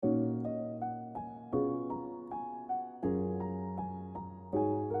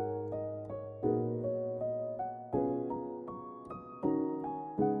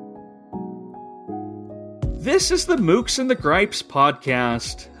This is the Mooks and the Gripes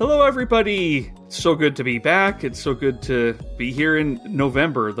podcast. Hello, everybody. It's so good to be back. It's so good to be here in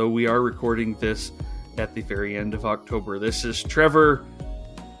November, though we are recording this at the very end of October. This is Trevor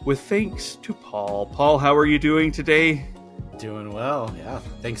with thanks to Paul. Paul, how are you doing today? Doing well, yeah.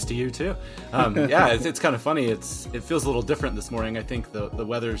 Thanks to you too. It's kind of funny. It feels a little different this morning. I think the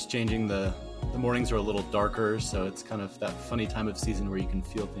weather's changing. The mornings are a little darker, so it's kind of that funny time of season where you can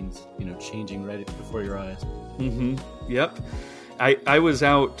feel things, changing right before your eyes. Mm-hmm. Yep. I was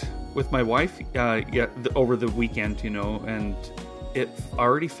out with my wife over the weekend, and it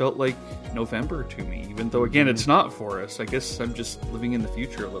already felt like November to me, even though, again, it's not for us. I guess I'm just living in the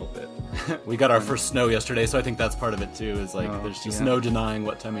future a little bit. We got our first snow yesterday, so I think that's part of it too, is there's just no denying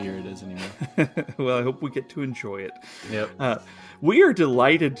what time of year it is anymore. Well, I hope we get to enjoy it. Yep. We are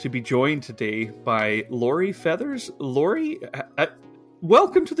delighted to be joined today by Lori Feathers. Lori,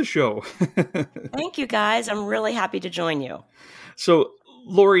 welcome to the show. Thank you, guys. I'm really happy to join you. So,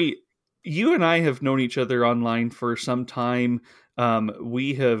 Lori, you and I have known each other online for some time.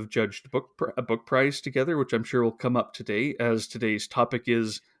 We have judged a book prize together, which I'm sure will come up today, as today's topic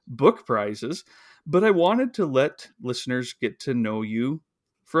is book prizes. But I wanted to let listeners get to know you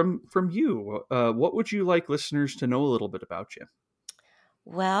from you. What would you like listeners to know a little bit about you?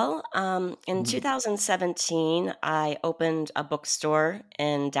 Well, in 2017, I opened a bookstore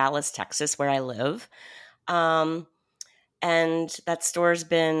in Dallas, Texas, where I live. And that store's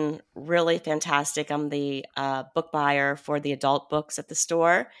been really fantastic. I'm the book buyer for the adult books at the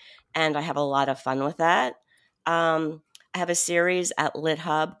store, and I have a lot of fun with that. I have a series at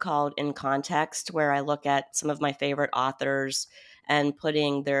LitHub called In Context, where I look at some of my favorite authors and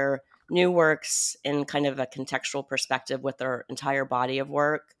putting their new works in kind of a contextual perspective with their entire body of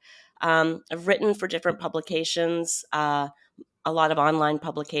work. I've written for different publications, a lot of online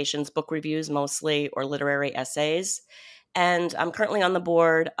publications, book reviews mostly, or literary essays. And I'm currently on the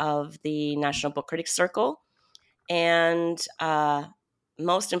board of the National Book Critics Circle. And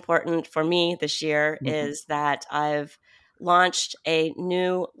most important for me this year is that I've launched a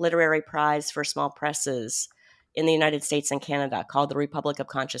new literary prize for small presses in the United States and Canada called the Republic of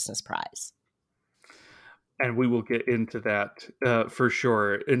Consciousness Prize. And we will get into that for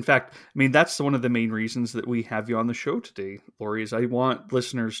sure. In fact, that's one of the main reasons that we have you on the show today, Lori, is I want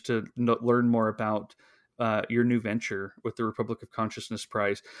listeners to learn more about your new venture with the Republic of Consciousness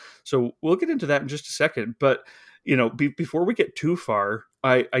Prize. So we'll get into that in just a second. But, before we get too far,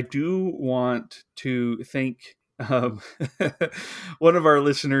 I do want to thank one of our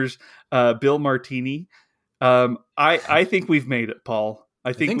listeners, Bill Martini. I think we've made it, Paul.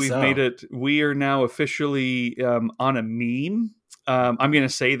 I think we've made it. We are now officially on a meme. I'm going to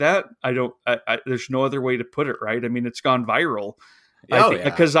say that. There's no other way to put it, right? It's gone viral.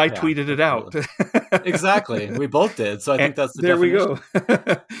 Because I tweeted it out. Exactly. We both did. So I think that's the definition. There we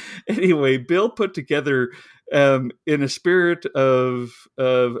go. Anyway, Bill put together in a spirit of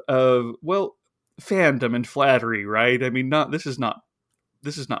fandom and flattery, right?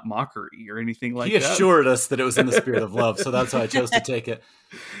 This is not mockery or anything like that. He assured us that it was in the spirit of love, so that's how I chose to take it.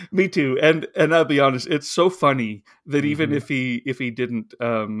 Me too. And I'll be honest, it's so funny that even if he didn't,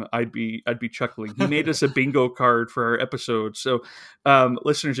 I'd be chuckling. He made us a bingo card for our episode. So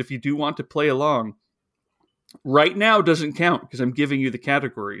listeners, if you do want to play along, right now doesn't count because I'm giving you the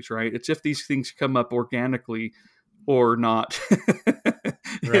categories, right? It's if these things come up organically or not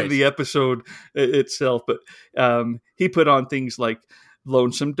in the episode itself. But he put on things like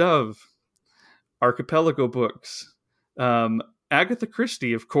Lonesome Dove, Archipelago books, Agatha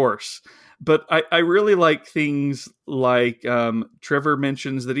Christie, of course. But I really like things like Trevor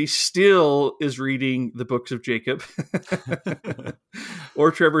mentions that he still is reading the books of Jacob, or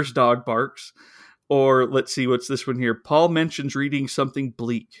Trevor's dog barks, or let's see, what's this one here? Paul mentions reading something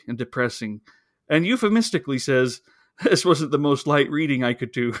bleak and depressing, and euphemistically says, this wasn't the most light reading I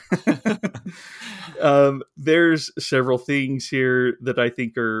could do. There's several things here that I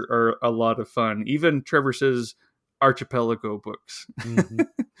think are a lot of fun. Even Trevor says Archipelago books.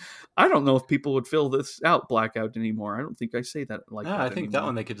 I don't know if people would fill this out blackout anymore. I don't think I say that like that I think anymore. that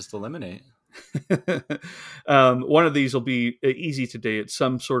one they could just eliminate. One of these will be easy today. It's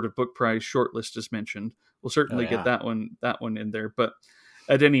some sort of book prize shortlist is mentioned. We'll certainly get that one in there. But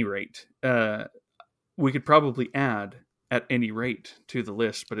at any rate, we could probably add at any rate to the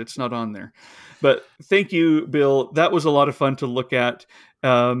list, but it's not on there. But thank you, Bill. That was a lot of fun to look at.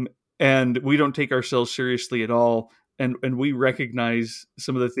 And we don't take ourselves seriously at all. And we recognize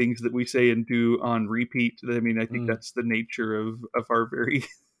some of the things that we say and do on repeat. I think that's the nature of our very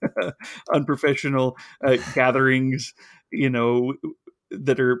unprofessional gatherings.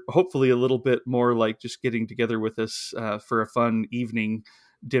 that are hopefully a little bit more like just getting together with us for a fun evening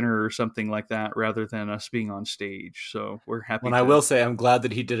dinner or something like that, rather than us being on stage. So we're happy. When I will say, I'm glad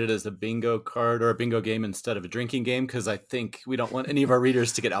that he did it as a bingo card or a bingo game instead of a drinking game, because I think we don't want any of our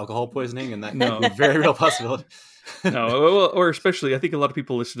readers to get alcohol poisoning, and that could be a very real possibility. No, or especially, I think a lot of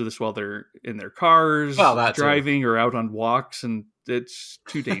people listen to this while they're in their cars, driving, or out on walks, and it's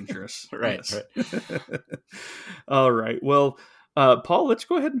too dangerous. Right. All right. Well, Paul, let's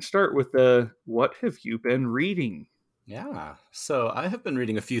go ahead and start with what have you been reading? Yeah. So I have been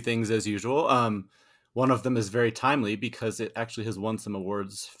reading a few things as usual. One of them is very timely because it actually has won some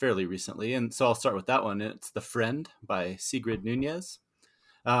awards fairly recently. And so I'll start with that one. It's The Friend by Sigrid Nunez.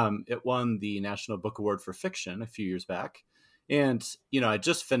 It won the National Book Award for Fiction a few years back. And, I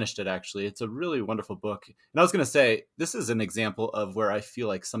just finished it, actually. It's a really wonderful book. And I was going to say, this is an example of where I feel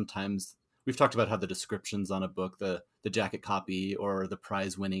like sometimes we've talked about how the descriptions on a book, the jacket copy or the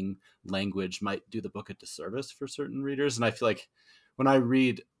prize winning language might do the book a disservice for certain readers. And I feel like when I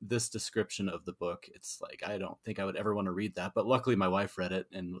read this description of the book, it's like, I don't think I would ever want to read that. But luckily my wife read it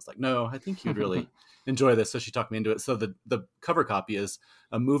and was like, no, I think you'd really enjoy this. So she talked me into it. So the cover copy is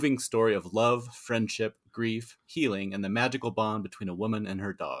a moving story of love, friendship, grief, healing, and the magical bond between a woman and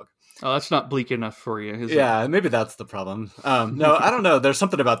her dog. Oh, that's not bleak enough for you, is it? Yeah, maybe that's the problem. No, I don't know. There's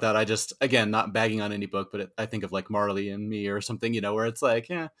something about that. I just, again, not bagging on any book, but I think of like Marley and Me or something, where it's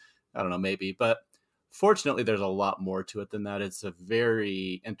like, I don't know, maybe. But fortunately, there's a lot more to it than that. It's a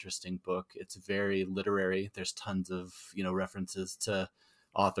very interesting book. It's very literary. There's tons of, references to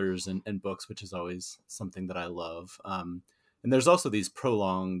authors and books, which is always something that I love. And there's also these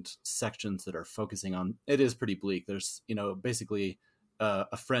prolonged sections that are focusing on, it is pretty bleak. There's, basically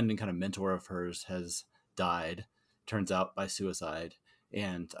a friend and kind of mentor of hers has died, turns out by suicide.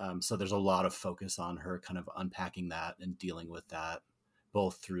 And so there's a lot of focus on her kind of unpacking that and dealing with that,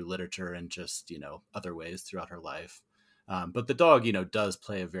 both through literature and just, other ways throughout her life. But the dog, does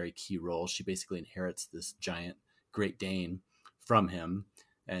play a very key role. She basically inherits this giant Great Dane from him.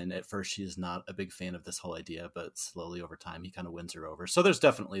 And at first she's not a big fan of this whole idea, but slowly over time, he kind of wins her over. So there's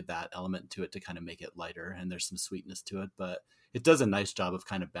definitely that element to it to kind of make it lighter, and there's some sweetness to it, but it does a nice job of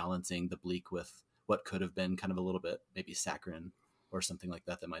kind of balancing the bleak with what could have been kind of a little bit maybe saccharine or something like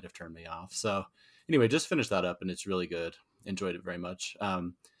that might have turned me off. So anyway, just finished that up and it's really good. Enjoyed it very much.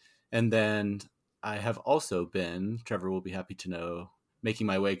 And then I have also been, Trevor will be happy to know, making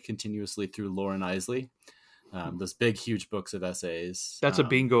my way continuously through Lauren Isley. Those big, huge books of essays. That's a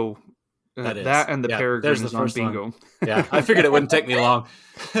bingo. That and the Peregrines is on bingo. One. Yeah, I figured it wouldn't take me long.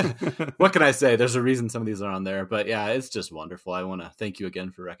 What can I say? There's a reason some of these are on there. But yeah, it's just wonderful. I want to thank you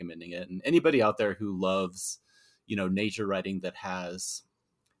again for recommending it. And anybody out there who loves, nature writing that has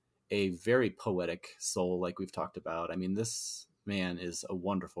a very poetic soul, like we've talked about. I mean, this man is a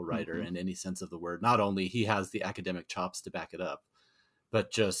wonderful writer in any sense of the word. Not only he has the academic chops to back it up,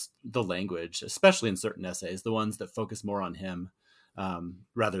 but just the language, especially in certain essays, the ones that focus more on him,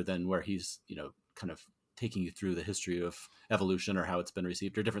 rather than where he's, kind of taking you through the history of evolution or how it's been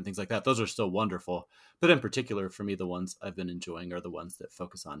received or different things like that. Those are still wonderful. But in particular, for me, the ones I've been enjoying are the ones that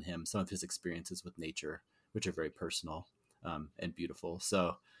focus on him, some of his experiences with nature, which are very personal and beautiful.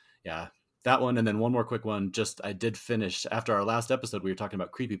 So yeah, that one. And then one more quick one. I did finish, after our last episode, we were talking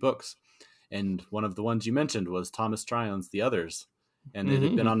about creepy books. And one of the ones you mentioned was Thomas Tryon's The Others. And it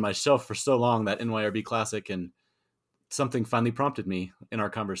had been on my shelf for so long, that NYRB classic, and something finally prompted me in our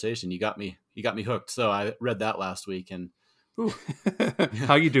conversation. You got me hooked. So I read that last week, and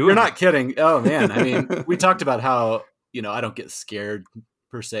how you doing? You're not kidding. Oh man. I mean, we talked about how, I don't get scared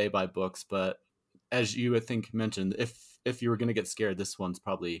per se by books, but as you would think mentioned, if you were going to get scared, this one's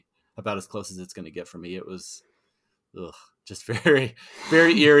probably about as close as it's going to get for me. It was just very,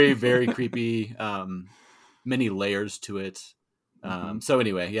 very eerie, very creepy, many layers to it. So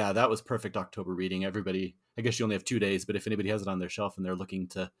anyway, yeah, that was perfect October reading. Everybody, I guess you only have 2 days, but if anybody has it on their shelf and they're looking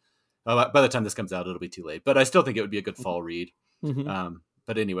to, by the time this comes out, it'll be too late, but I still think it would be a good fall read.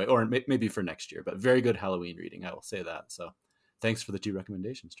 But anyway, or maybe for next year, but very good Halloween reading. I will say that. So thanks for the 2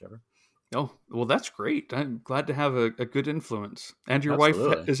 recommendations, Trevor. Oh, well, that's great. I'm glad to have a good influence, and your wife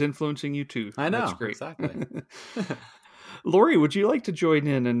is influencing you too. I know. That's great. Exactly. Lori, would you like to join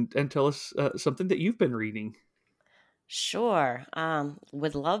in and tell us something that you've been reading? Sure.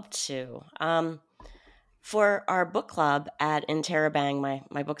 Would love to. For our book club at Interrobang,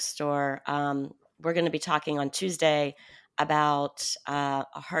 my bookstore, we're going to be talking on Tuesday about A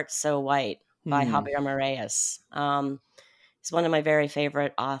Heart So White by Javier Moraes. He's one of my very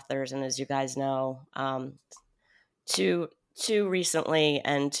favorite authors, and as you guys know, too recently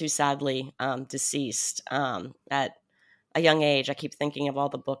and too sadly deceased at a young age, I keep thinking of all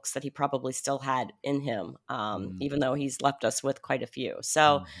the books that he probably still had in him, even though he's left us with quite a few.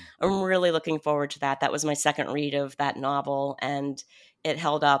 So I'm really looking forward to that. That was my second read of that novel, and it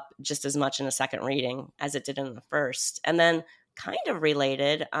held up just as much in a second reading as it did in the first. And then, kind of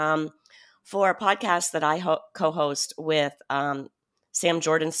related, for a podcast that I co-host with Sam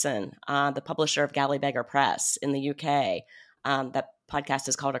Jordanson, the publisher of Galley-Beggar Press in the UK. That podcast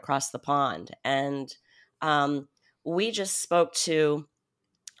is called Across the Pond. And we just spoke to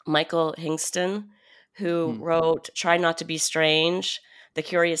Michael Hingston, who wrote Try Not to Be Strange, The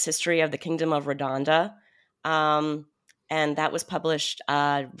Curious History of the Kingdom of Redonda. And that was published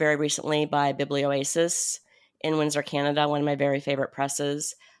very recently by Biblioasis in Windsor, Canada, one of my very favorite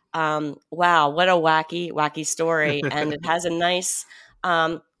presses. Wow, what a wacky story. And it has a nice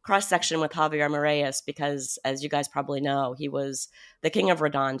cross-section with Javier Moraes because, as you guys probably know, he was the king of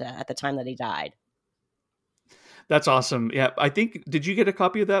Redonda at the time that he died. That's awesome. Yeah, I think, did you get a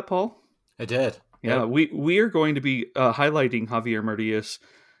copy of that, Paul? I did. Yeah, we are going to be highlighting Javier Moraes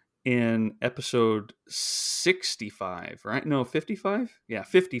in episode 65, right? No, 55? Yeah,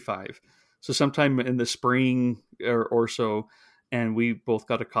 55. So sometime in the spring or so, and we both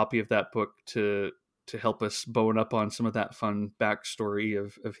got a copy of that book to help us bone up on some of that fun backstory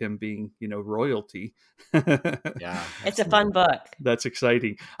of him being, royalty. Yeah. It's a fun book. That's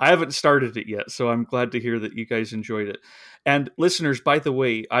exciting. I haven't started it yet, so I'm glad to hear that you guys enjoyed it. And listeners, by the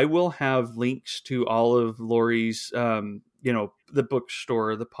way, I will have links to all of Lori's, the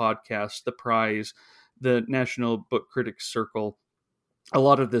bookstore, the podcast, the prize, the National Book Critics Circle. A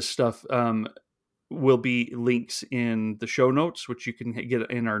lot of this stuff will be links in the show notes, which you can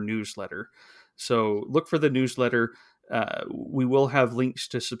get in our newsletter. So look for the newsletter. We will have links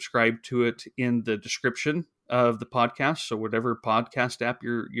to subscribe to it in the description of the podcast. So whatever podcast app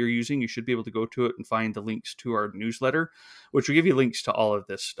you're using, you should be able to go to it and find the links to our newsletter, which will give you links to all of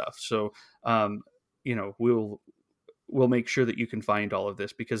this stuff. So, we'll make sure that you can find all of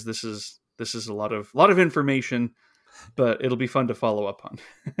this because this is a lot of information, but it'll be fun to follow up on.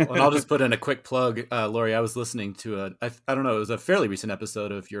 Well, and I'll just put in a quick plug. Lori, I was listening to I don't know, it was a fairly recent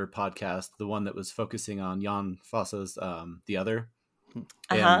episode of your podcast, the one that was focusing on Jan Fosse's The Other.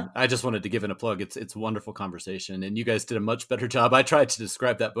 And I just wanted to give it a plug. It's a wonderful conversation, and you guys did a much better job. I tried to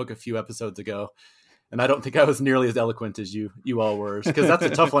describe that book a few episodes ago, and I don't think I was nearly as eloquent as you all were, because that's a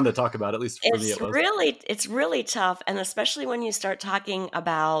tough one to talk about, at least for me it was. It's really tough, and especially when you start talking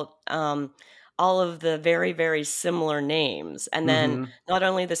about all of the very, very similar names. And then not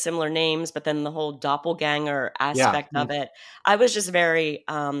only the similar names, but then the whole doppelganger aspect of it. I was just very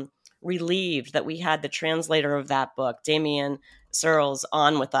relieved that we had the translator of that book, Damien Searles,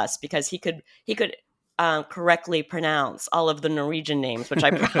 on with us, because he could correctly pronounce all of the Norwegian names, which I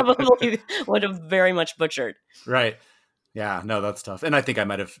probably would have very much butchered. Right. Yeah, no, that's tough. And I think I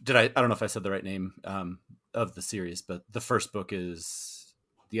might have, I don't know if I said the right name of the series, but the first book is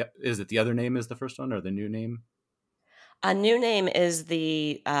it The Other Name is the first one, or the new name? A new name is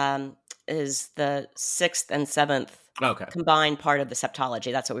the sixth and seventh combined part of the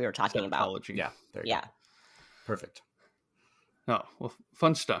septology. That's what we were talking about. Yeah. There you go. Perfect. Oh, well,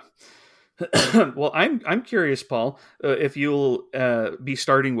 fun stuff. Well, I'm curious, Paul, if you'll be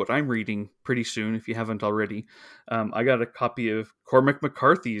starting what I'm reading pretty soon, if you haven't already. I got a copy of Cormac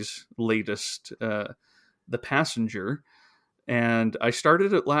McCarthy's latest, The Passenger, and I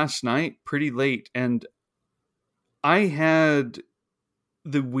started it last night pretty late, and I had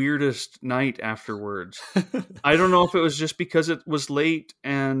the weirdest night afterwards. I don't know if it was just because it was late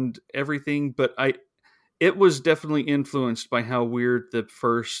and everything, but it was definitely influenced by how weird the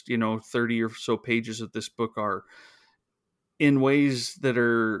first, 30 or so pages of this book are, in ways that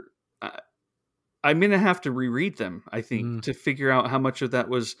are, I'm going to have to reread them, I think, to figure out how much of that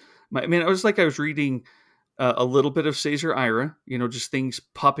was, it was like I was reading a little bit of Cesar Ira, just things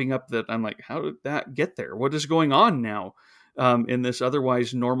popping up that I'm like, how did that get there? What is going on now in this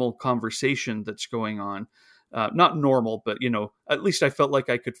otherwise normal conversation that's going on? Not normal, but, at least I felt like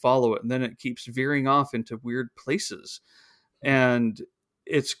I could follow it. And then it keeps veering off into weird places. And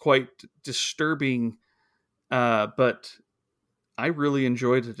it's quite disturbing. But I really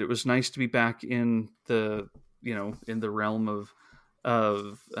enjoyed it. It was nice to be back in the realm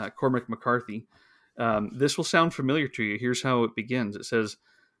of Cormac McCarthy. This will sound familiar to you. Here's how it begins. It says,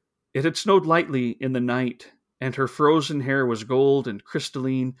 "It had snowed lightly in the night, and her frozen hair was gold and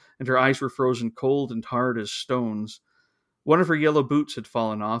crystalline, and her eyes were frozen cold and hard as stones. One of her yellow boots had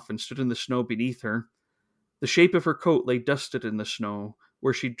fallen off and stood in the snow beneath her. The shape of her coat lay dusted in the snow,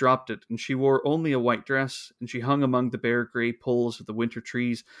 where she'd dropped it, and she wore only a white dress, and she hung among the bare gray poles of the winter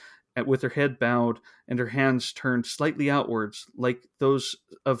trees, with her head bowed and her hands turned slightly outwards, like those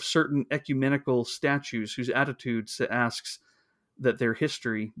of certain ecumenical statues whose attitudes asks that their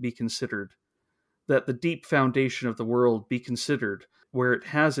history be considered, that the deep foundation of the world be considered, where it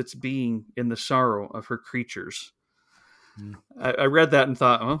has its being in the sorrow of her creatures. I read that and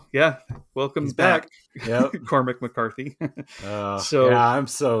thought, oh, yeah, welcome He's back. Yep. Cormac McCarthy. Yeah, I'm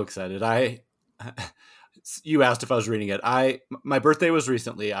so excited. You asked if I was reading it. My birthday was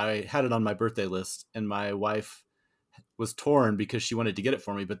recently. I had it on my birthday list, and my wife was torn because she wanted to get it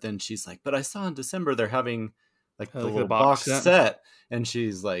for me, but then she's like, but I saw in December they're having like the little box set. And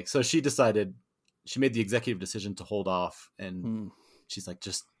she's like, so she made the executive decision to hold off, and she's like,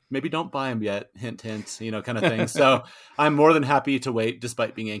 just maybe don't buy them yet, hint, hint, kind of thing. So I'm more than happy to wait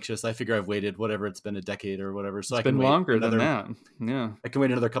despite being anxious. I figure I've waited whatever, it's been a decade or whatever. So it's been longer than that. Yeah. I can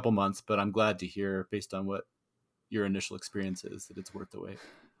wait another couple months, but I'm glad to hear, based on what your initial experience is, that it's worth the wait.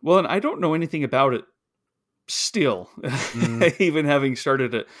 Well, and I don't know anything about it still, even having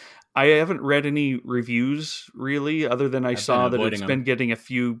started it. I haven't read any reviews really, other than I saw that it's been getting a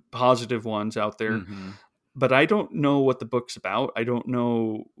few positive ones out there. Mm-hmm. But I don't know what the book's about. I don't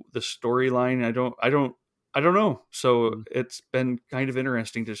know the storyline. I don't know. So it's been kind of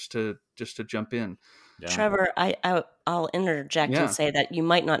interesting just to jump in. Yeah. Trevor, I'll interject and say that you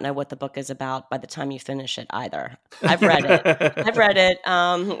might not know what the book is about by the time you finish it either. I've read it.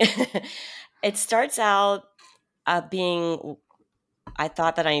 It starts out being, I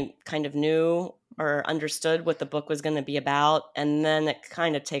thought that I kind of knew or understood what the book was going to be about. And then it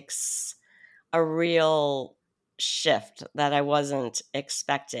kind of takes a real shift that I wasn't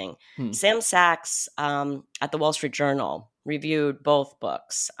expecting. Sam Sachs at the Wall Street Journal reviewed both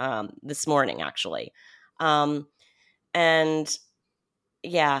books this morning, actually. And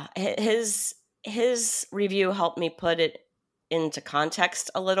yeah, his review helped me put it into context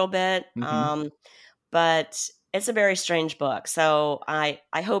a little bit. But it's a very strange book. So I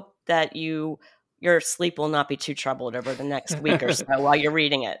hope that your sleep will not be too troubled over the next week or so while you're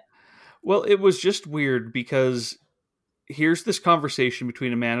reading it. Well, it was just weird because here's this conversation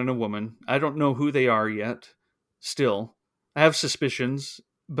between a man and a woman. I don't know who they are yet. Still, I have suspicions,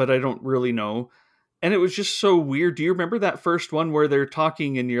 but I don't really know. And it was just so weird. Do you remember that first one where they're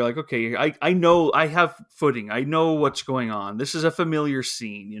talking and you're like, okay, I know, I have footing. I know what's going on. This is a familiar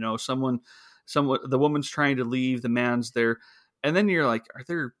scene. The woman's trying to leave, the man's there. And then you're like, are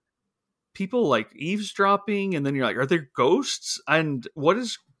there people like eavesdropping? And then you're like, are there ghosts? And what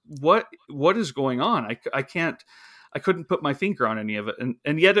is going on? I couldn't put my finger on any of it.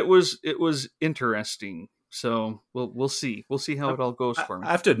 And yet it was interesting. So we'll see how it all goes for me.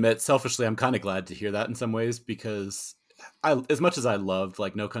 I have to admit, selfishly, I'm kind of glad to hear that in some ways, because as much as I loved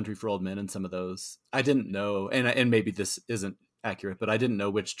like No Country for Old Men and some of those, I didn't know, and maybe this isn't accurate, but I didn't know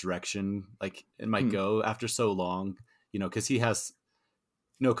which direction like it might go after so long, because he has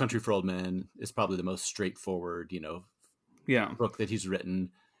No Country for Old Men is probably the most straightforward, book that he's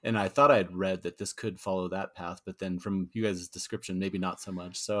written. And I thought I had read that this could follow that path, but then from you guys' description, maybe not so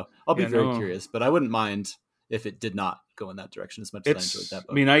much. So I'll be very curious, but I wouldn't mind if it did not go in that direction as much as I enjoyed that book.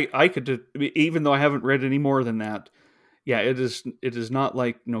 I mean, I could, even though I haven't read any more than that, yeah, it is not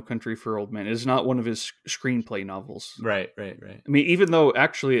like No Country for Old Men. It is not one of his screenplay novels. Right. I mean, even though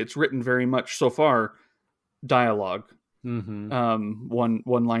actually it's written very much so far dialogue. One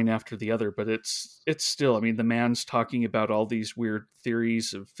line after the other, but it's still, I mean, the man's talking about all these weird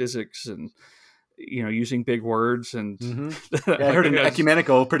theories of physics and using big words and yeah, I heard an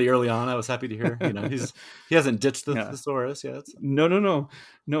ecumenical pretty early on. I was happy to hear he hasn't ditched the thesaurus yet.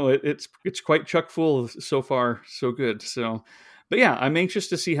 No, it's quite chock full so far, so good. So but yeah, I'm anxious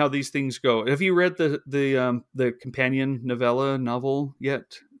to see how these things go. Have you read the companion novel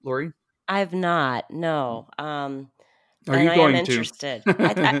yet, Lori? I've not, no. Are you going to? I am interested.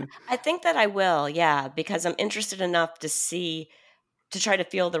 I think that I will, yeah, because I'm interested enough to try to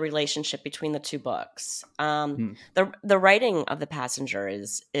feel the relationship between the two books. The writing of The Passenger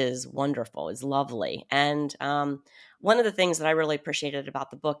is wonderful, is lovely. And one of the things that I really appreciated about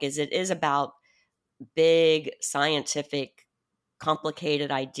the book is it is about big, scientific,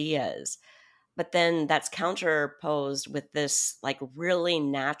 complicated ideas. But then that's counterposed with this like really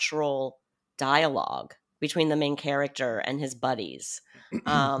natural dialogue between the main character and his buddies.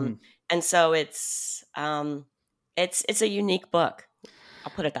 And so it's a unique book.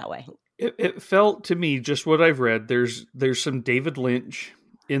 I'll put it that way. It felt to me, just what I've read, there's some David Lynch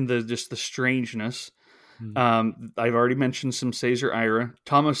in the strangeness. I've already mentioned some Cesar Ira,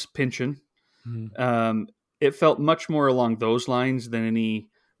 Thomas Pynchon. It felt much more along those lines than any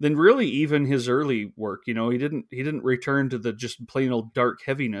than really even his early work. He didn't return to the just plain old dark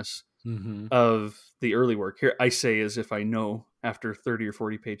heaviness Mm-hmm. of the early work. Here I say as if I know after 30 or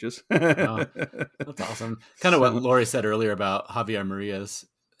 40 pages. Oh, that's awesome. Kind of what So, Lori said earlier about Javier Maria's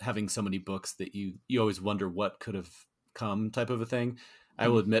having so many books that you always wonder what could have come, type of a thing. I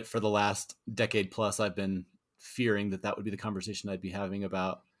will admit, for the last decade plus, I've been fearing that would be the conversation I'd be having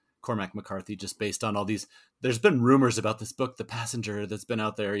about Cormac McCarthy, just based on all these. There's been rumors about this book, The Passenger, that's been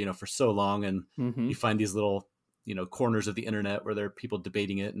out there, for so long, and mhm. you find these little, corners of the internet where there are people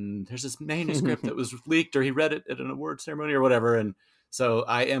debating it, and there's this manuscript that was leaked, or he read it at an award ceremony or whatever, and so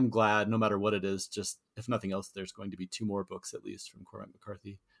I am glad, no matter what it is, just if nothing else, there's going to be 2 more books at least from Cormac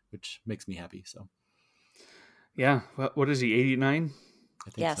McCarthy, which makes me happy. So Yeah, what is he, 89? I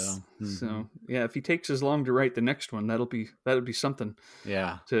think so. Yes. Mm-hmm. So yeah, if he takes as long to write the next one, that'll be something.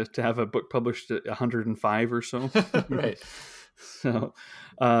 Yeah. To have a book published at 105 or so. Right. So,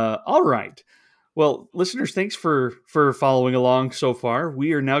 all right. Well, listeners, thanks for following along so far.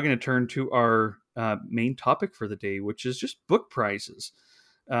 We are now going to turn to our main topic for the day, which is just book prizes.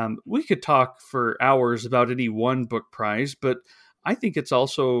 We could talk for hours about any one book prize, but I think it's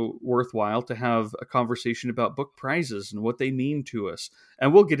also worthwhile to have a conversation about book prizes and what they mean to us.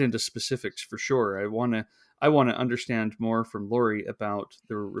 And we'll get into specifics for sure. I want to understand more from Lori about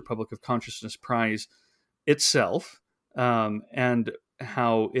the Republic of Consciousness Prize itself, and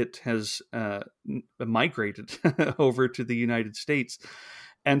how it has migrated over to the United States.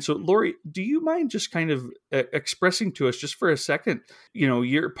 And so, Lori, do you mind just kind of expressing to us just for a second,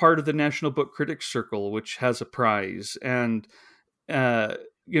 you're part of the National Book Critics Circle, which has a prize, and I'm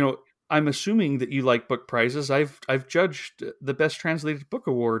assuming that you like book prizes. I've judged the Best Translated Book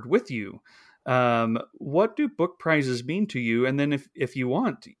Award with you. What do book prizes mean to you? And then if you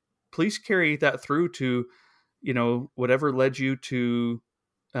want, please carry that through to, whatever led you to,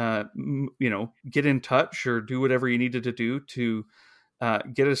 get in touch or do whatever you needed to do to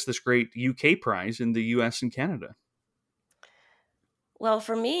get us this great UK prize in the US and Canada. Well,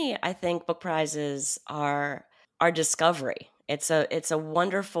 for me, I think book prizes are discovery. It's a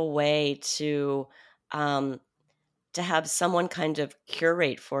wonderful way to have someone kind of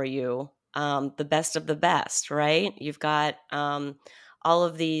curate for you the best of the best, right? You've got all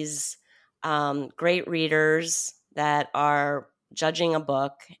of these great readers that are judging a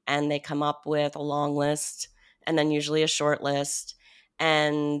book, and they come up with a long list and then usually a short list.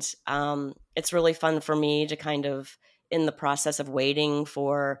 And it's really fun for me to kind of, in the process of waiting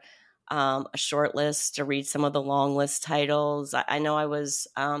for a short list, to read some of the long list titles. I know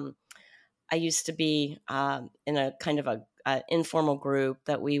I used to be in a kind of a informal group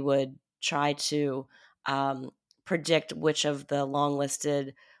that we would try to predict which of the long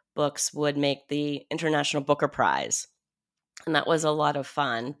listed books would make the International Booker Prize. And that was a lot of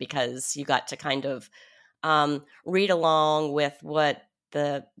fun because you got to kind of read along with what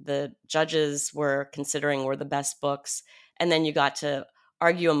the judges were considering were the best books. And then you got to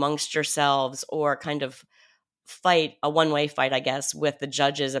argue amongst yourselves, or kind of fight a one-way fight, I guess, with the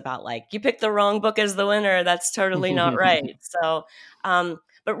judges about, like, you picked the wrong book as the winner. That's totally not right. So,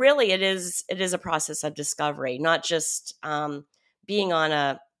 but really it is a process of discovery, not just being on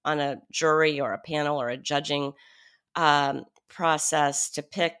a jury or a panel or a judging process to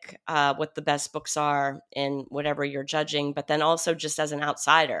pick what the best books are in whatever you're judging, but then also just as an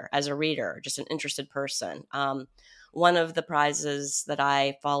outsider, as a reader, just an interested person. One of the prizes that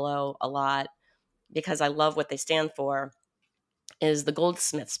I follow a lot, because I love what they stand for, is the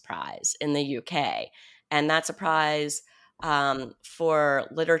Goldsmiths Prize in the UK. And that's a prize for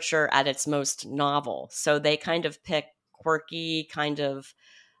literature at its most novel. So they kind of pick quirky, kind of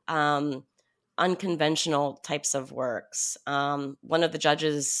unconventional types of works. One of the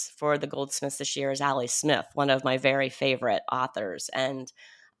judges for the Goldsmiths this year is Ali Smith, one of my very favorite authors. And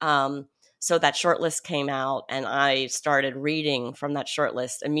so that shortlist came out, and I started reading from that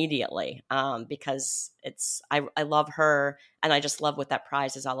shortlist immediately because I love her, and I just love what that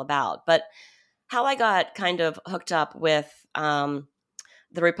prize is all about. But how I got kind of hooked up with the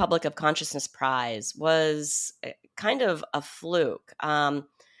Republic of Consciousness Prize was kind of a fluke.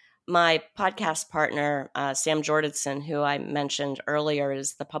 My podcast partner, Sam Jordanson, who I mentioned earlier,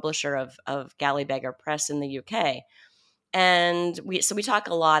 is the publisher of Galley Beggar Press in the UK. And we talk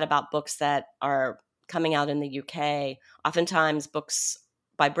a lot about books that are coming out in the UK. Oftentimes books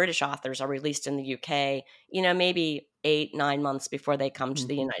by British authors are released in the UK, maybe 8-9 months before they come to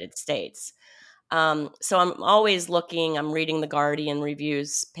the United States. So I'm always looking, I'm reading the Guardian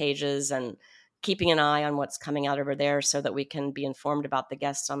reviews pages and keeping an eye on what's coming out over there so that we can be informed about the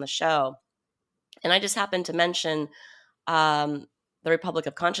guests on the show. And I just happened to mention the Republic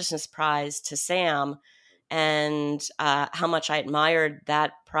of Consciousness Prize to Sam, and how much I admired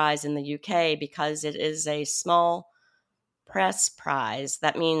that prize in the UK, because it is a small press prize.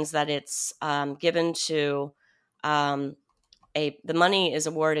 That means that it's given to the money is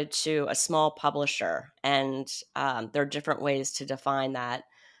awarded to a small publisher, and there are different ways to define that.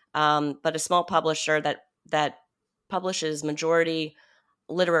 But a small publisher that publishes majority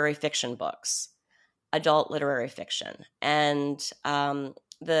literary fiction books, adult literary fiction, and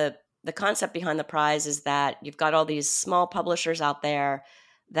the concept behind the prize is that you've got all these small publishers out there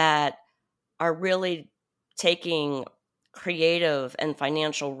that are really taking creative and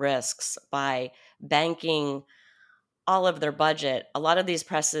financial risks by banking all of their budget. A lot of these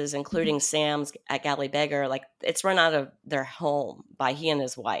presses, including Sam's at Galley Beggar, like, it's run out of their home by he and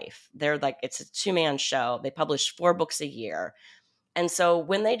his wife. They're like, it's a 2-man show. They publish 4 books a year. And so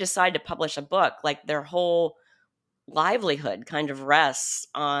when they decide to publish a book, like, their whole livelihood kind of rests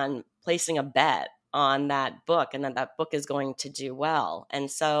on placing a bet on that book, and that book is going to do well.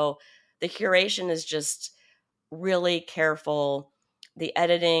 And so the curation is just really careful. The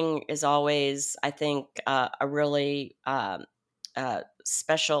editing is always, I think, a really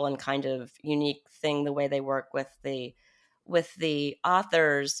special and kind of unique thing, the way they work with the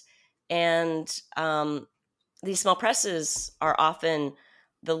authors. And these small presses are often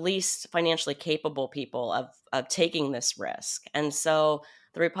the least financially capable people of taking this risk. And so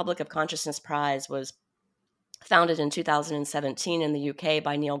the Republic of Consciousness Prize was founded in 2017 in the UK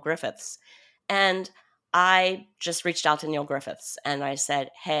by Neil Griffiths. And I just reached out to Neil Griffiths and I said,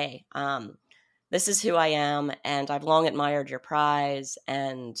 hey, this is who I am, and I've long admired your prize.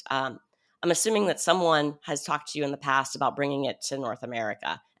 And I'm assuming that someone has talked to you in the past about bringing it to North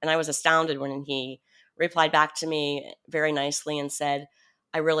America. And I was astounded when he replied back to me very nicely and said,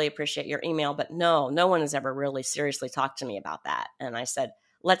 I really appreciate your email, but no one has ever really seriously talked to me about that. And I said,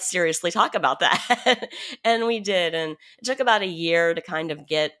 let's seriously talk about that. And we did. And it took about a year to kind of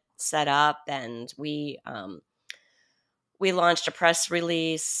get set up. And we launched a press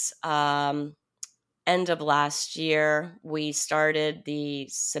release end of last year. We started the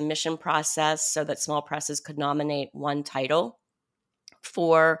submission process so that small presses could nominate one title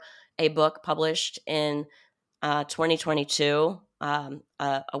for a book published in 2022,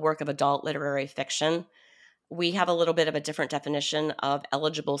 a work of adult literary fiction. We have a little bit of a different definition of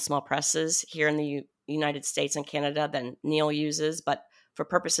eligible small presses here in the United States and Canada than Neil uses, but for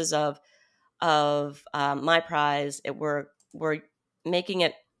purposes of my prize, we're making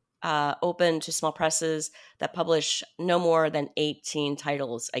it open to small presses that publish no more than 18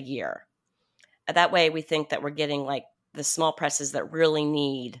 titles a year. That way, we think that we're getting like the small presses that really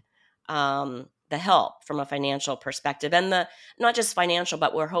need the help from a financial perspective, and not just financial,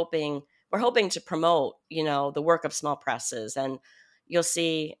 but we're hoping to promote, the work of small presses. And you'll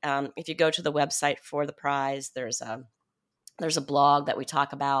see if you go to the website for the prize, there's a blog that we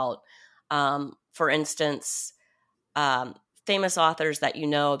talk about, for instance, famous authors that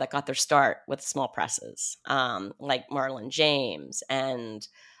that got their start with small presses, like Marlon James and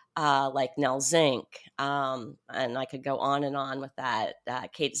like Nell Zink, and I could go on and on with that,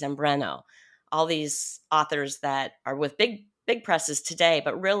 Kate Zambrano, all these authors that are with big presses today,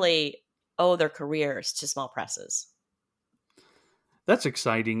 but really owe their careers to small presses. That's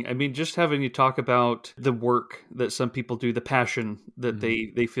exciting. I mean, just having you talk about the work that some people do, the passion that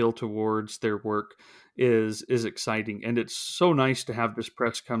they feel towards their work is exciting. And it's so nice to have this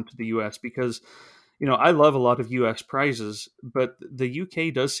press come to the US because, I love a lot of US prizes, but the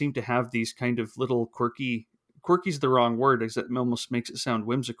UK does seem to have these kind of little quirky's the wrong word, as it almost makes it sound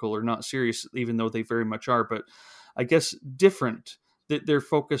whimsical or not serious, even though they very much are, but I guess different. That they're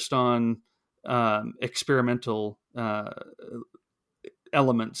focused on experimental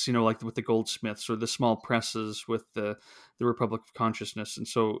elements, like with the Goldsmiths or the small presses with the Republic of Consciousness. And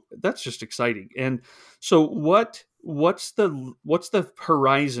so that's just exciting. And so what's the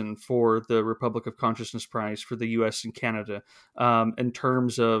horizon for the Republic of Consciousness Prize for the US and Canada, in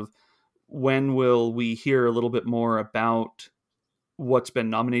terms of when will we hear a little bit more about what's been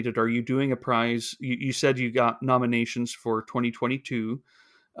nominated? Are you doing a prize? You said you got nominations for 2022.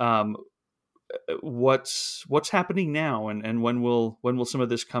 What's happening now, and when will some of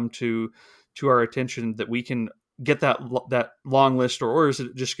this come to our attention that we can get that long list, or is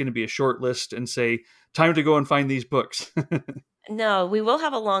it just going to be a short list and say time to go and find these books? No, we will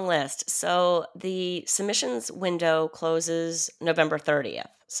have a long list. So the submissions window closes November 30th.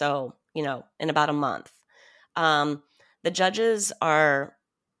 So, in about a month. The judges are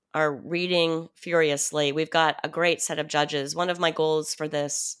reading furiously. We've got a great set of judges. One of my goals for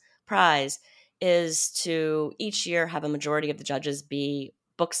this prize is to each year have a majority of the judges be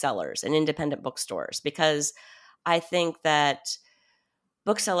booksellers and independent bookstores, because I think that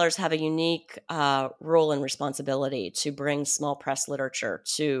booksellers have a unique role and responsibility to bring small press literature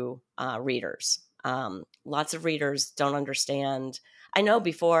to readers. Lots of readers don't understand. I know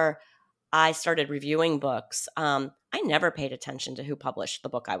before I started reviewing books, I never paid attention to who published the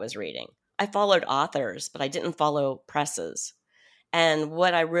book I was reading. I followed authors, but I didn't follow presses. And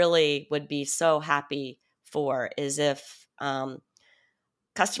what I really would be so happy for is if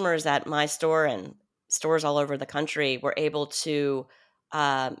customers at my store and stores all over the country were able to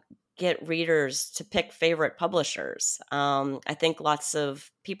um, get readers to pick favorite publishers. I think lots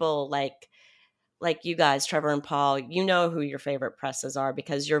of people like you guys, Trevor and Paul, you know who your favorite presses are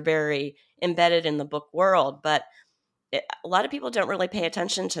because you're very embedded in the book world. But a lot of people don't really pay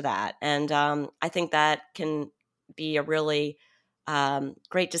attention to that, and I think that can be a really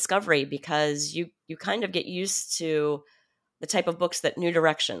great discovery, because you kind of get used to the type of books that New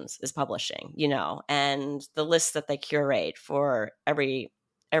Directions is publishing, and the lists that they curate for every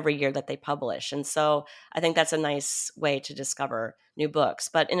year that they publish. And so I think that's a nice way to discover new books.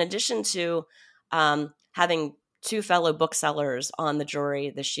 But in addition to having two fellow booksellers on the jury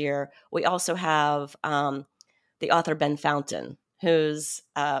this year, we also have the author Ben Fountain, who's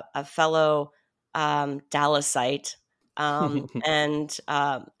a fellow Dallasite and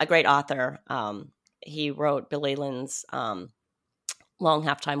a great author. He wrote Billy Lynn's Long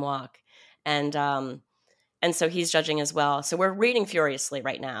Halftime Walk, and so he's judging as well. So we're reading furiously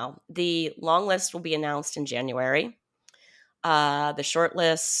right now. The long list will be announced in January. The short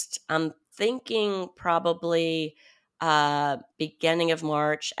list, I'm thinking probably beginning of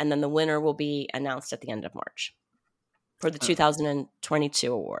March, and then the winner will be announced at the end of March for the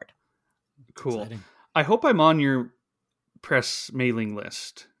 2022 award. Cool. Exciting. I hope I'm on your press mailing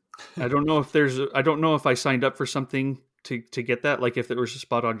list. I don't know if I signed up for something to get that, like if there was a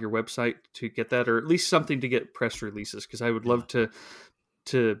spot on your website to get that, or at least something to get press releases, because I would love to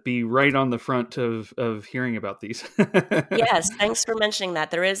be right on the front of hearing about these. Yes, thanks for mentioning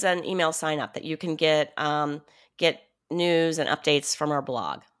that. There is an email sign up that you can get news and updates from our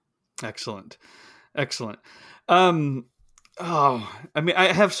blog. Excellent. I mean,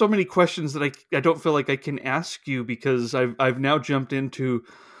 I have so many questions that I don't feel like I can ask you, because I've now jumped into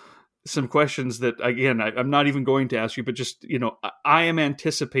some questions that, again, I'm not even going to ask you, but just, I am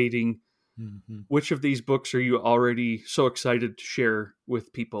anticipating which of these books are you already so excited to share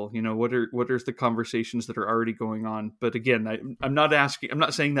with people? What are the conversations that are already going on? But again, I'm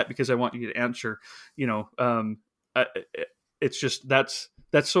not saying that because I want you to answer, it's just, that's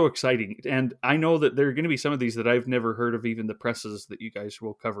so exciting. And I know that there are going to be some of these that I've never heard of, even the presses that you guys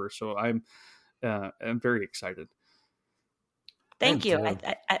will cover. So I'm very excited. Thank you.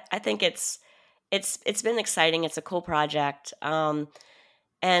 I think it's been exciting. It's a cool project.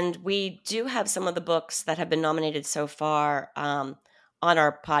 And we do have some of the books that have been nominated so far on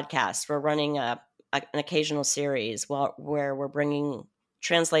our podcast. We're running an occasional series where we're bringing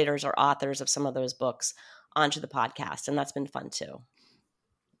translators or authors of some of those books onto the podcast, and that's been fun too.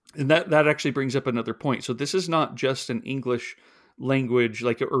 And that actually brings up another point. So this is not just an English language,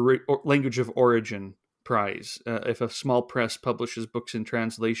 like a language of origin prize. If a small press publishes books in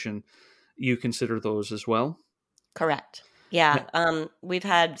translation, you consider those as well? Correct. Yeah. We've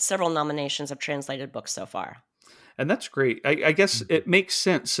had several nominations of translated books so far. And that's great. I guess it makes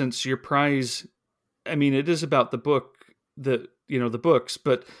sense, since your prize, I mean, it is about the book, the books,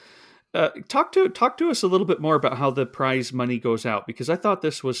 but talk to us a little bit more about how the prize money goes out, because I thought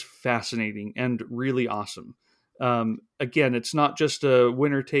this was fascinating and really awesome. Again, it's not just a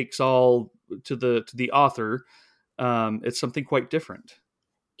winner takes all to the author. It's something quite different.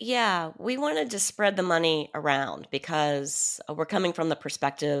 Yeah, we wanted to spread the money around, because we're coming from the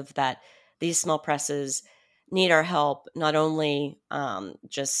perspective that these small presses need our help, not only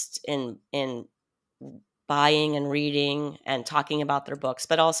just in buying and reading and talking about their books,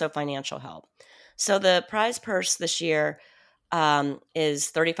 but also financial help. So the prize purse this year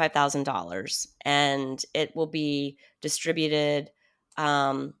is $35,000, and it will be distributed.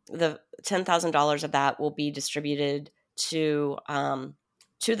 The $10,000 of that will be distributed to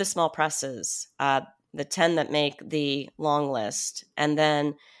the small presses, the 10 that make the long list, and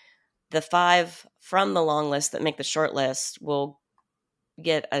then the 5 from the long list that make the short list will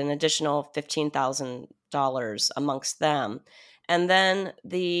get an additional $15,000 amongst them. And then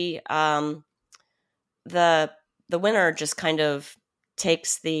the winner just kind of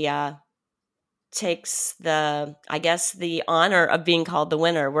takes the takes the, I guess, the honor of being called the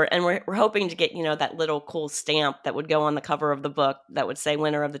winner. We're hoping to get, that little cool stamp that would go on the cover of the book that would say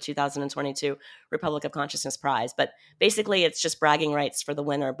winner of the 2022 Republic of Consciousness Prize. But basically it's just bragging rights for the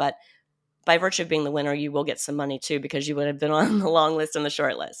winner. But by virtue of being the winner, you will get some money too, because you would have been on the long list and the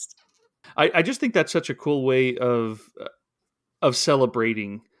short list. I just think that's such a cool way of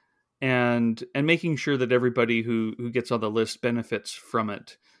celebrating and making sure that everybody who gets on the list benefits from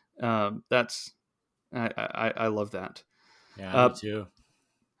it. That's I love that. Yeah, me too.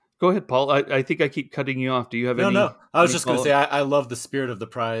 Go ahead, Paul. I think I keep cutting you off. Do you have any? No. I was just going to say I love the spirit of the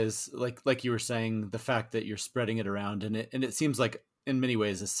prize, like you were saying, the fact that you're spreading it around, and it seems like in many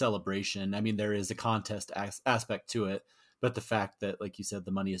ways a celebration. I mean, there is a contest aspect to it, but the fact that, like you said,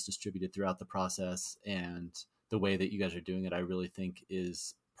 the money is distributed throughout the process, and the way that you guys are doing it, I really think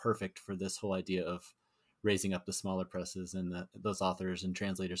is perfect for this whole idea of raising up the smaller presses and those authors and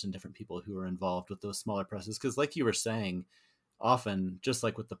translators and different people who are involved with those smaller presses. Because like you were saying, often, just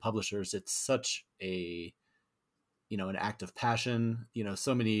like with the publishers, it's such a, an act of passion,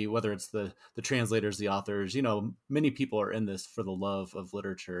 so many, whether it's the translators, the authors, many people are in this for the love of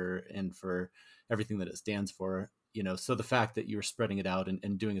literature and for everything that it stands for, so the fact that you're spreading it out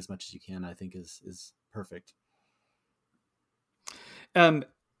and doing as much as you can, I think is perfect.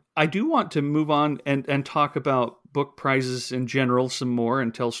 I do want to move on and talk about book prizes in general some more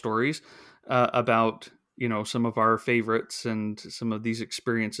and tell stories about, some of our favorites and some of these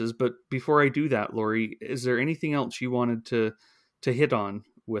experiences. But before I do that, Lori, is there anything else you wanted to hit on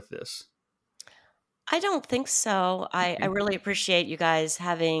with this? I don't think so. I really appreciate you guys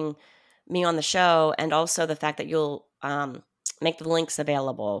having me on the show, and also the fact that you'll make the links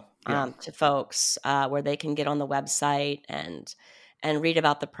available to folks where they can get on the website and read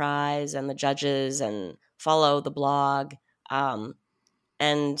about the prize and the judges and follow the blog.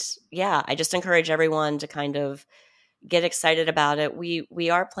 And yeah, I just encourage everyone to kind of get excited about it. We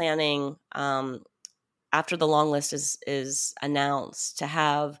are planning, after the long list is announced, to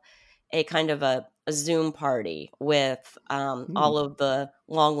have a kind of a Zoom party with all of the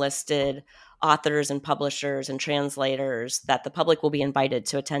long listed authors and publishers and translators that the public will be invited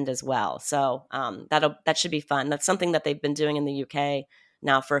to attend as well. So that should be fun. That's something that they've been doing in the UK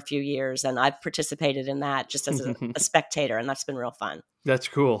now for a few years, and I've participated in that just as a spectator, and that's been real fun. That's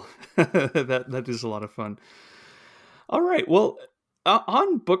cool. that is a lot of fun. All right. Well,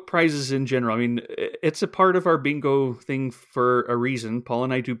 on book prizes in general, I mean, it's a part of our bingo thing for a reason. Paul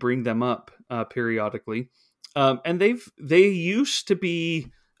and I do bring them up periodically, and they used to be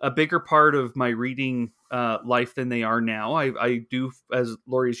a bigger part of my reading life than they are now. I do, as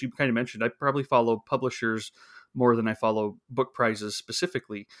Lori, as you kind of mentioned, I probably follow publishers more than I follow book prizes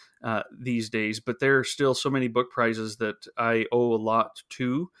specifically these days. But there are still so many book prizes that I owe a lot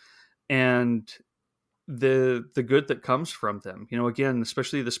to, and the good that comes from them, again,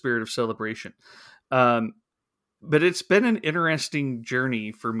 especially the spirit of celebration. But it's been an interesting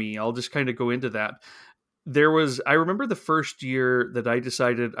journey for me. I'll just kind of go into that. I remember the first year that I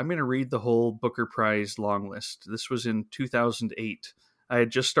decided I'm going to read the whole Booker Prize long list. This was in 2008. I had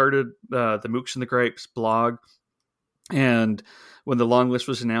just started the Mooks and the Gripes blog. And when the long list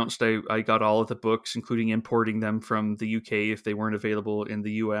was announced, I got all of the books, including importing them from the UK if they weren't available in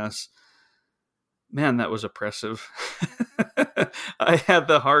the US. Man, that was oppressive. I had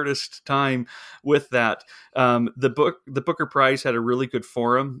the hardest time with that. The Booker Prize had a really good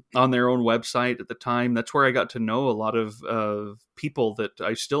forum on their own website at the time. That's where I got to know a lot of people that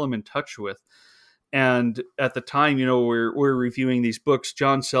I still am in touch with. And at the time, we're reviewing these books.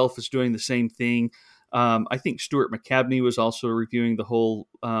 John Self is doing the same thing. I think Stuart McCabney was also reviewing the whole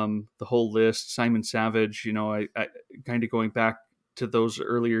list. Simon Savage, I kind of going back to those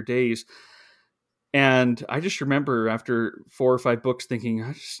earlier days. And I just remember after 4 or 5 books thinking,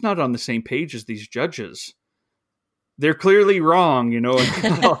 I'm just not on the same page as these judges. They're clearly wrong, and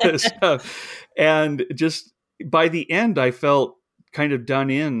all this stuff. And just by the end, I felt kind of done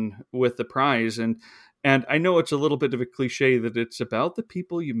in with the prize. And I know it's a little bit of a cliche that it's about the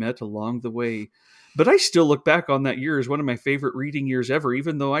people you met along the way. But I still look back on that year as one of my favorite reading years ever,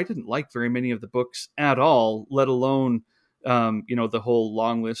 even though I didn't like very many of the books at all, let alone the whole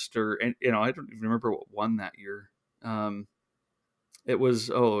long list, I don't even remember what won that year. It was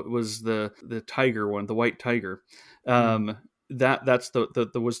the tiger one, the White Tiger. That's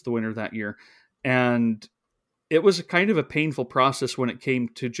was the winner that year. And it was a kind of a painful process when it came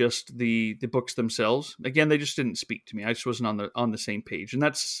to just the books themselves. Again, they just didn't speak to me. I just wasn't on the same page. And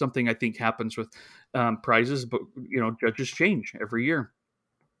that's something I think happens with prizes, but judges change every year.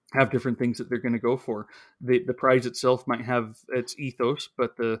 Have different things that they're going to go for. The prize itself might have its ethos,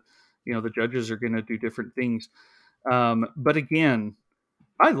 but the the judges are going to do different things. But again,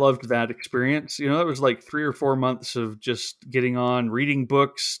 I loved that experience. It was like 3 or 4 months of just getting on, reading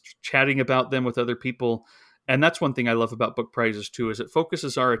books, chatting about them with other people. And that's one thing I love about book prizes too, is it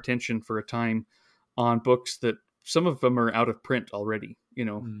focuses our attention for a time on books that some of them are out of print already,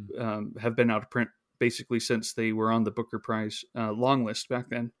 have been out of print basically since they were on the Booker Prize long list back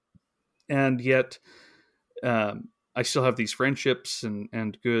then. And yet I still have these friendships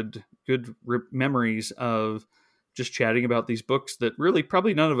and good memories of just chatting about these books that really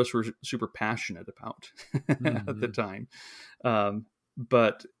probably none of us were super passionate about at the time.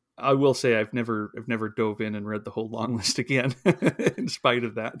 But I will say I've never dove in and read the whole long list again, in spite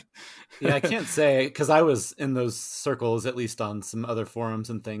of that. Yeah, I can't say, because I was in those circles, at least on some other forums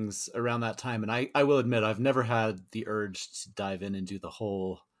and things around that time. And I will admit, I've never had the urge to dive in and do the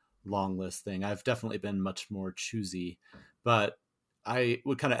whole long list thing. I've definitely been much more choosy, but I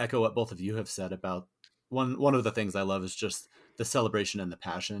would kind of echo what both of you have said about one of the things I love is just the celebration and the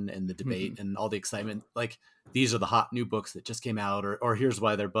passion and the debate and all the excitement. Like, these are the hot new books that just came out, or here's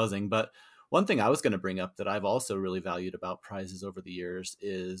why they're buzzing. But one thing I was going to bring up that I've also really valued about prizes over the years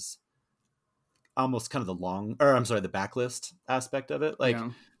is almost kind of the backlist aspect of it. Like,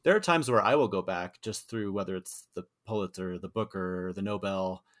 there are times where I will go back just through, whether it's the Pulitzer, the Booker, or the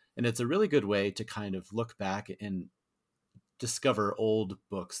Nobel, and it's a really good way to kind of look back and discover old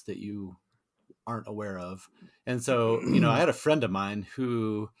books that you aren't aware of. And so, I had a friend of mine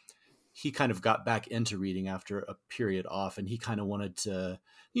who he kind of got back into reading after a period off, and he kind of wanted to,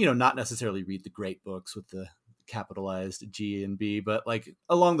 not necessarily read the great books with the capitalized G and B, but like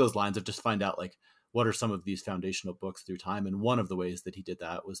along those lines of just find out like what are some of these foundational books through time. And one of the ways that he did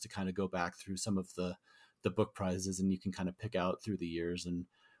that was to kind of go back through some of the book prizes, and you can kind of pick out through the years and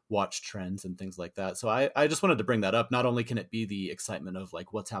watch trends and things like that. So I just wanted to bring that up. Not only can it be the excitement of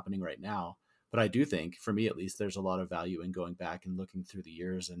like what's happening right now, but I do think, for me at least, there's a lot of value in going back and looking through the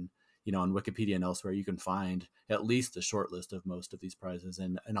years. And, on Wikipedia and elsewhere, you can find at least a short list of most of these prizes,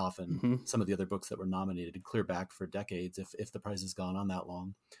 and often some of the other books that were nominated, and clear back for decades if the prize has gone on that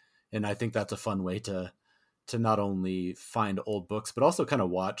long. And I think that's a fun way to not only find old books, but also kind of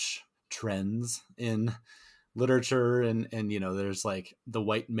watch trends in literature. And there's like the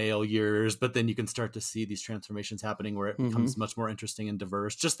white male years, but then you can start to see these transformations happening where it becomes much more interesting and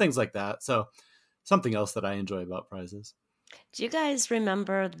diverse, just things like that. So something else that I enjoy about prizes. Do you guys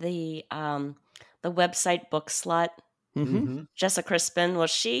remember the website Book Slut? Jessica Crispin? Well,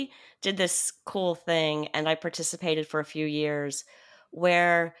 she did this cool thing, and I participated for a few years,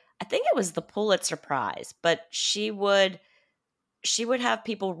 where I think it was the Pulitzer Prize, but she would have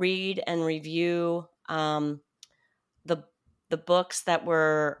people read and review the books that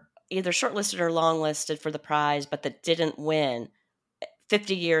were either shortlisted or longlisted for the prize, but that didn't win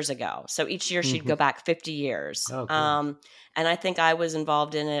 50 years ago. So each year she'd go back 50 years. Oh, cool. And I think I was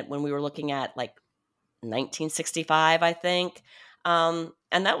involved in it when we were looking at like 1965, I think. And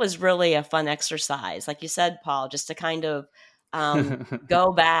that was really a fun exercise. Like you said, Paul, just to kind of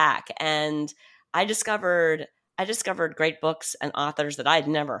go back. And I discovered great books and authors that I'd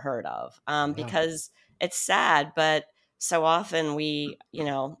never heard of, because it's sad, but so often we,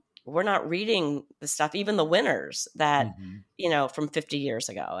 we're not reading the stuff, even the winners that, from 50 years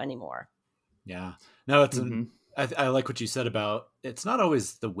ago anymore. Yeah. No, it's I like what you said about it's not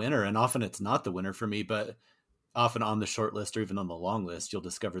always the winner, and often it's not the winner for me, but often on the short list or even on the long list, you'll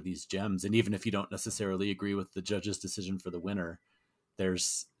discover these gems. And even if you don't necessarily agree with the judge's decision for the winner,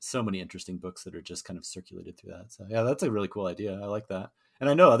 there's so many interesting books that are just kind of circulated through that. So yeah, that's a really cool idea. I like that. And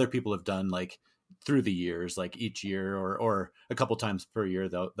I know other people have done like through the years, like each year or a couple times per year,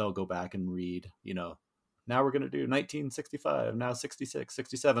 they'll go back and read, now we're going to do 1965, now 66,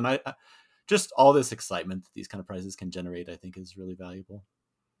 67. I just all this excitement that these kind of prizes can generate, I think is really valuable.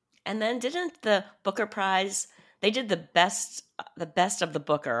 And then didn't the Booker Prize, they did the best of the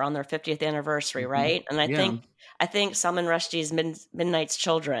Booker on their 50th anniversary, right? And I think Salman Rushdie's Midnight's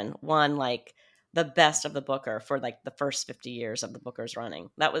Children won like the best of the Booker for like the first 50 years of the Booker's running.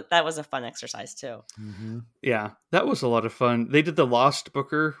 That was a fun exercise too. Yeah, that was a lot of fun. They did the Lost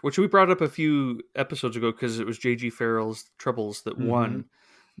Booker, which we brought up a few episodes ago because it was J.G. Farrell's Troubles that won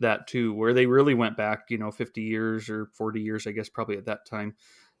that too, where they really went back, 50 years or 40 years, I guess, probably at that time,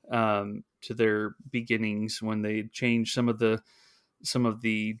 to their beginnings when they changed some of the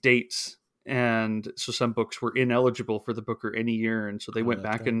dates. And so some books were ineligible for the Booker any year. And so they went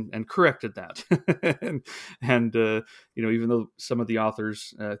back and corrected that. and even though some of the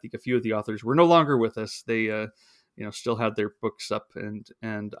authors, I think a few of the authors were no longer with us, they, still had their books up,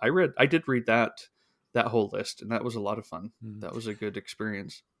 and I did read that whole list, and that was a lot of fun. That was a good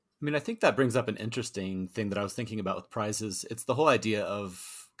experience. I mean, I think that brings up an interesting thing that I was thinking about with prizes. It's the whole idea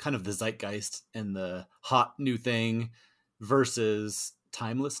of kind of the zeitgeist and the hot new thing versus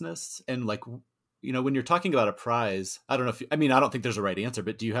timelessness. And like, when you're talking about a prize, I don't know if, I don't think there's a right answer,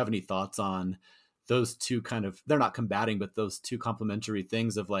 but do you have any thoughts on those two kind of, they're not combating, but those two complementary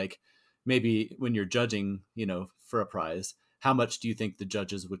things of like, maybe when you're judging, for a prize, how much do you think the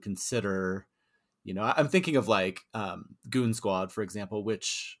judges would consider, I'm thinking of like Goon Squad, for example,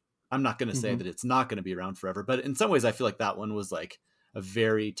 which I'm not going to say that it's not going to be around forever, but in some ways I feel like that one was like a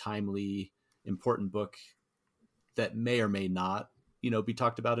very timely, important book that may or may not, be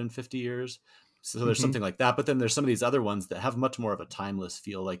talked about in 50 years. So there's something like that. But then there's some of these other ones that have much more of a timeless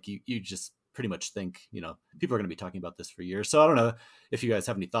feel. Like you just pretty much think, people are going to be talking about this for years. So I don't know if you guys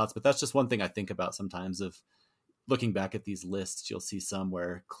have any thoughts, but that's just one thing I think about sometimes of looking back at these lists. You'll see some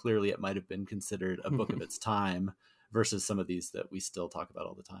where clearly it might've been considered a book of its time versus some of these that we still talk about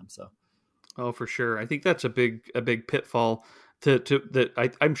all the time. So, oh, for sure. I think that's a big pitfall to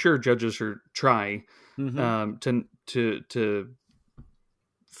that I'm sure judges are trying to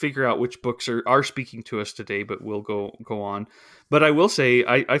figure out which books are speaking to us today, but we'll go on. But I will say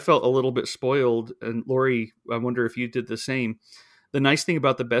I felt a little bit spoiled, and Lori, I wonder if you did the same. The nice thing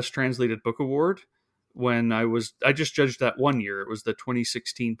about the Best Translated Book Award, when I just judged that one year, it was the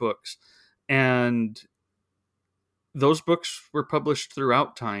 2016 books, and those books were published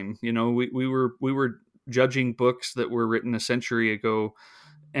throughout time. We were judging books that were written a century ago,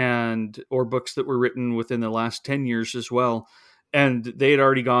 or books that were written within the last 10 years as well. And they had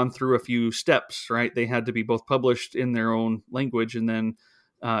already gone through a few steps, right? They had to be both published in their own language and then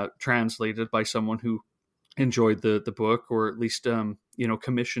translated by someone who enjoyed the book, or at least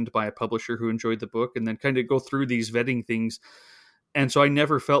commissioned by a publisher who enjoyed the book, and then kind of go through these vetting things. And so I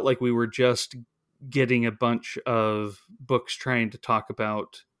never felt like we were just getting a bunch of books trying to talk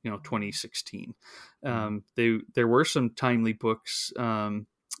about 2016. There were some timely books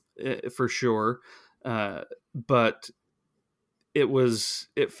for sure, but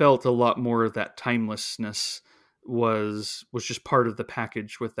it felt a lot more of that timelessness was just part of the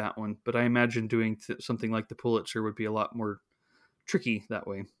package with that one. But I imagine doing something like the Pulitzer would be a lot more tricky that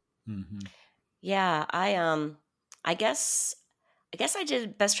way. Yeah, I guess I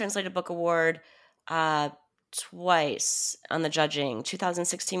did Best Translated Book Award twice on the judging,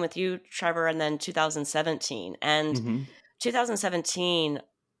 2016 with you, Trevor, and then 2017. And 2017,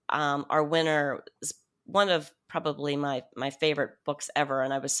 our winner is one of probably my favorite books ever,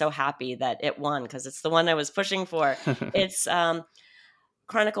 and I was so happy that it won because it's the one I was pushing for. It's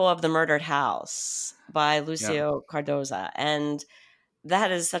Chronicle of the Murdered House by Lucio Cardoza, and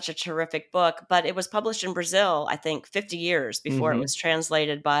that is such a terrific book. But it was published in Brazil, I think, 50 years before it was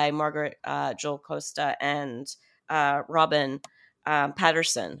translated by Margaret Joel Costa and Robin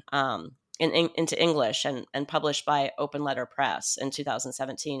Patterson into English, and published by Open Letter Press in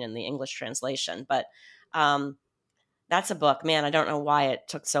 2017 in the English translation. But that's a book, man. I don't know why it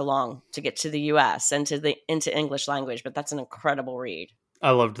took so long to get to the U.S. and into English language, but that's an incredible read.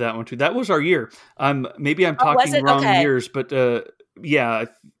 I loved that one too. That was our year. Maybe I'm talking wrong years, but yeah.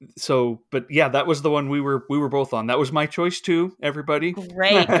 So, but yeah, that was the one we were both on. That was my choice too. Everybody,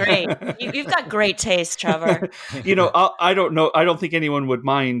 great. You've got great taste, Trevor. I don't know. I don't think anyone would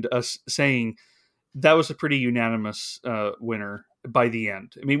mind us saying that was a pretty unanimous winner by the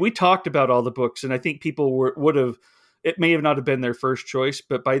end. I mean, we talked about all the books, and I think people would have. It may have not have been their first choice,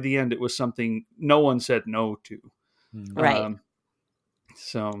 but by the end, it was something no one said no to. Right.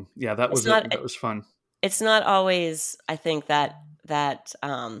 So yeah, that was fun. It's not always, I think, that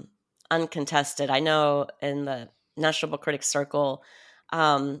uncontested. I know in the National Book Critics Circle,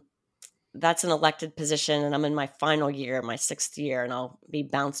 that's an elected position, and I'm in my final year, my 6th year, and I'll be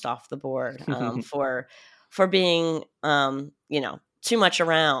bounced off the board for being, too much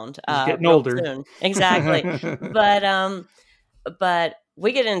around. Getting older. Soon. Exactly. But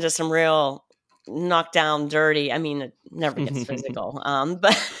we get into some real knockdown dirty. I mean, it never gets physical.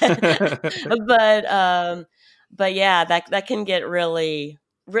 But yeah, that can get really,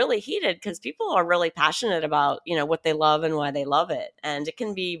 really heated because people are really passionate about, what they love and why they love it. And it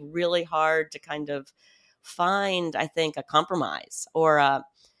can be really hard to kind of find, I think, a compromise, or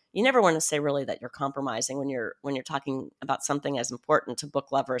you never want to say really that you're compromising when you're talking about something as important to book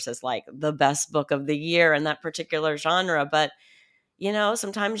lovers as like the best book of the year in that particular genre. But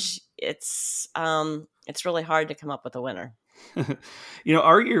sometimes it's really hard to come up with a winner.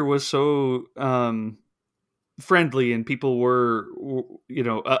 Our year was so friendly, and people were,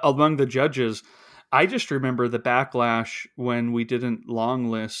 among the judges. I just remember the backlash when we didn't long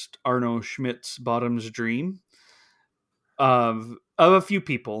list Arno Schmidt's Bottom's Dream. of a few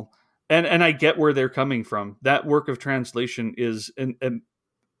people, and I get where they're coming from. That work of translation is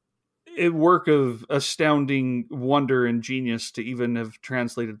a work of astounding wonder and genius to even have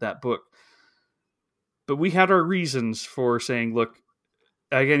translated that book. But we had our reasons for saying, look,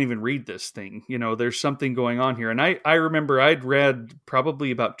 I can't even read this thing. There's something going on here. And I remember I'd read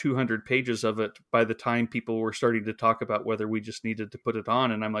probably about 200 pages of it by the time people were starting to talk about whether we just needed to put it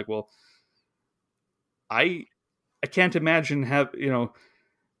on. And I'm like, well, I can't imagine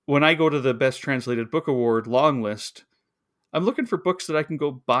when I go to the Best Translated Book Award long list, I'm looking for books that I can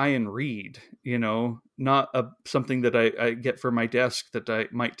go buy and read, not something that I get for my desk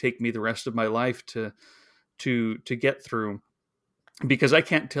that might take me the rest of my life to get through, because I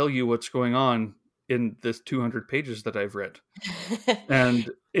can't tell you what's going on in this 200 pages that I've read. And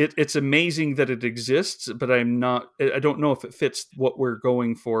it's amazing that it exists, but I don't know if it fits what we're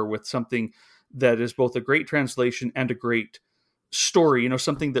going for with something that is both a great translation and a great story,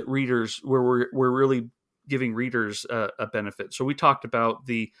 something that where we're really giving readers a benefit. So we talked about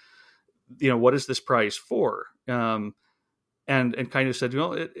what is this prize for? And kind of said,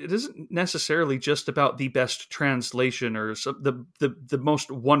 it isn't necessarily just about the best translation or the most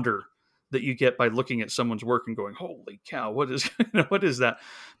wonder that you get by looking at someone's work and going, holy cow, what is that?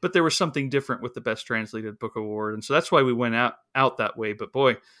 But there was something different with the Best Translated Book Award. And so that's why we went out that way. But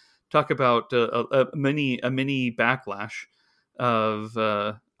boy, talk about a mini backlash of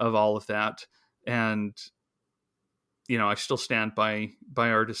all of that. And I still stand by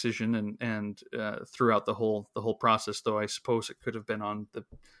our decision and throughout the whole process, though I suppose it could have been on the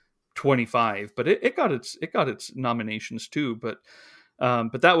 25, but it got its nominations too. But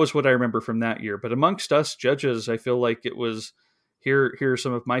that was what I remember from that year. But amongst us judges, I feel like it was here are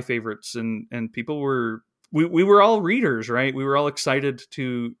some of my favorites, and people we were all readers, right? We were all excited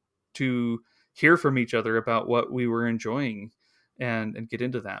to hear from each other about what we were enjoying and get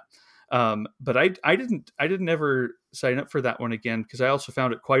into that. But I didn't ever sign up for that one again, because I also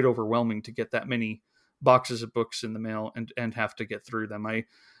found it quite overwhelming to get that many boxes of books in the mail and have to get through them.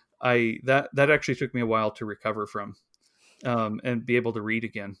 That actually took me a while to recover from, and be able to read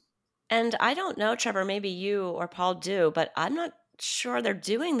again. And I don't know, Trevor, maybe you or Paul do, but I'm not sure they're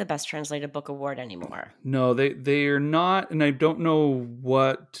doing the Best Translated Book Award anymore. No, they are not, and I don't know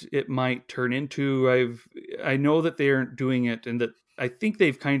what it might turn into. I know that they aren't doing it, and that I think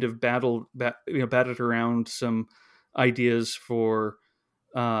they've kind of batted around some ideas for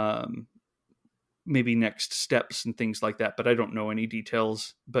maybe next steps and things like that, but I don't know any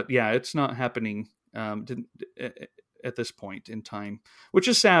details. But yeah, it's not happening at this point in time, which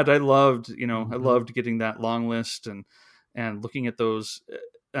is sad. I loved getting that long list and looking at those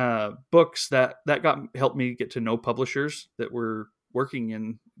books that helped me get to know publishers that were working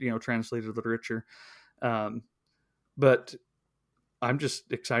in translated literature. But I'm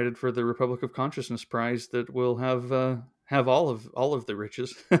just excited for the Republic of Consciousness Prize that will have all of the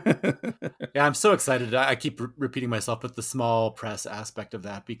riches. Yeah, I'm so excited. I keep repeating myself with the small press aspect of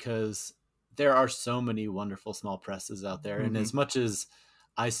that, because there are so many wonderful small presses out there. Mm-hmm. And as much as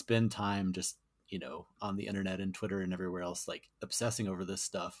I spend time just, on the internet and Twitter and everywhere else, like obsessing over this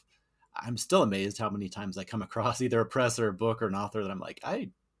stuff, I'm still amazed how many times I come across either a press or a book or an author that I'm like, I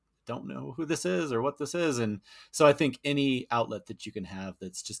don't know who this is or what this is. And so I think any outlet that you can have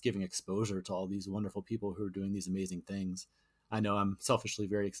that's just giving exposure to all these wonderful people who are doing these amazing things, I know I'm selfishly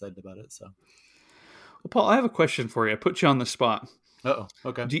very excited about it. So, well, Paul, I have a question for you. I put you on the spot. Oh,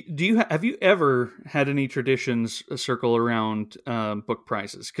 okay. Have you ever had any traditions circle around book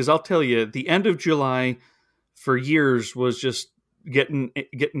prizes? Because I'll tell you, the end of July for years was just getting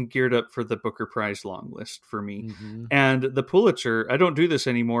geared up for the Booker Prize long list for me. Mm-hmm. And the Pulitzer, I don't do this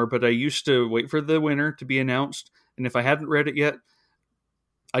anymore, but I used to wait for the winner to be announced, and if I hadn't read it yet,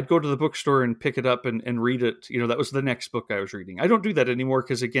 I'd go to the bookstore and pick it up and read it. That was the next book I was reading. I don't do that anymore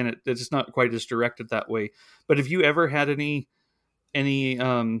because, again, it's not quite as directed that way. But have you ever had any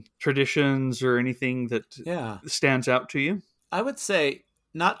traditions or anything that stands out to you? I would say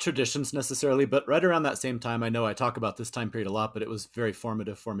not traditions necessarily, but right around that same time, I know I talk about this time period a lot, but it was very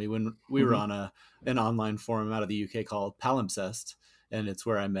formative for me when we were on an online forum out of the UK called Palimpsest. And it's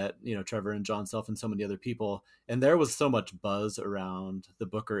where I met, Trevor and John Self and so many other people. And there was so much buzz around the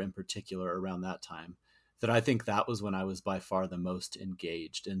Booker in particular around that time that I think that was when I was by far the most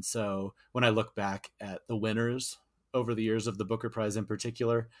engaged. And so when I look back at the winners over the years of the Booker Prize in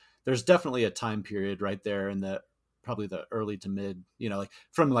particular, there's definitely a time period right there in the probably the early to mid, like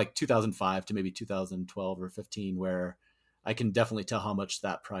from 2005 to maybe 2012 or 15, where I can definitely tell how much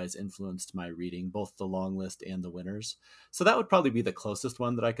that prize influenced my reading, both the long list and the winners. So that would probably be the closest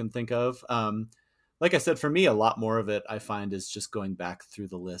one that I can think of. like I said, for me, a lot more of it I find is just going back through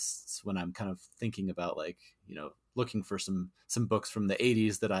the lists when I'm kind of thinking about, like, looking for some books from the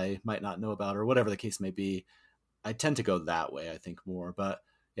 80s that I might not know about, or whatever the case may be. I tend to go that way, I think, more. But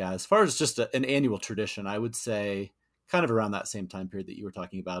yeah, as far as just an annual tradition, I would say kind of around that same time period that you were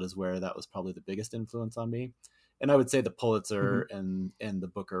talking about is where that was probably the biggest influence on me. And I would say the Pulitzer and the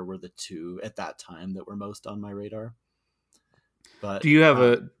Booker were the two at that time that were most on my radar. But do you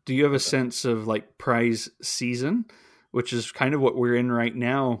have a sense of like prize season, which is kind of what we're in right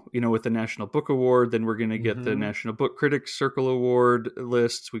now, with the National Book Award? Then we're going to get the National Book Critics Circle Award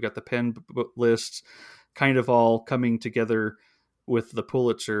lists. We got the Penn book lists kind of all coming together with the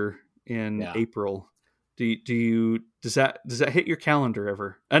Pulitzer in April. Does that hit your calendar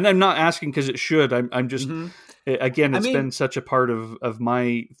ever? And I'm not asking because it should. I'm just again, it's been such a part of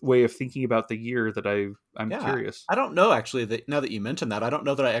my way of thinking about the year that I'm curious. I don't know, actually, that now that you mentioned that, I don't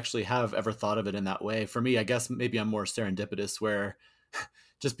know that I actually have ever thought of it in that way. For me, I guess maybe I'm more serendipitous, where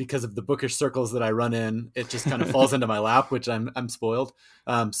just because of the bookish circles that I run in, it just kind of falls into my lap, which I'm spoiled.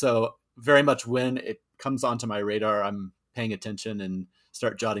 So very much when it comes onto my radar, I'm paying attention and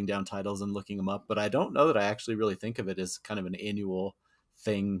start jotting down titles and looking them up. But I don't know that I actually really think of it as kind of an annual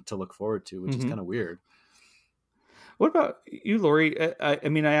thing to look forward to, which is kind of weird. What about you, Lori? I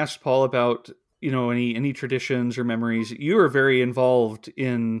mean, I asked Paul about, any traditions or memories. You are very involved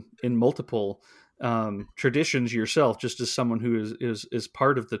in multiple traditions yourself, just as someone who is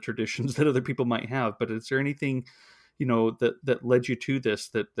part of the traditions that other people might have. But is there anything, that led you to this,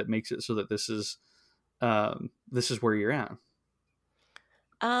 that makes it so that this is where you're at?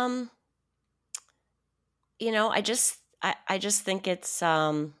 I just think it's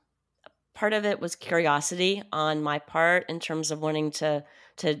part of it was curiosity on my part in terms of wanting to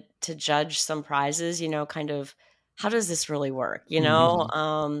judge some prizes, kind of how does this really work,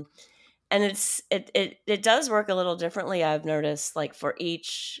 and it does work a little differently. I've noticed, like, for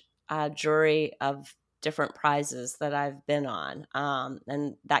each jury of different prizes that I've been on,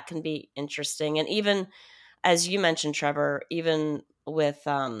 and that can be interesting. And even as you mentioned, Trevor, even with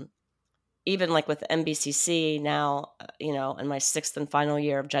NBCC now, in my 6th and final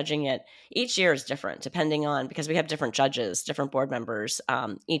year of judging it, each year is different depending on, because we have different judges, different board members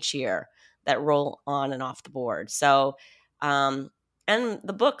each year that roll on and off the board. So, and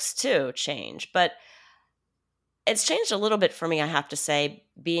the books too change, but it's changed a little bit for me, I have to say,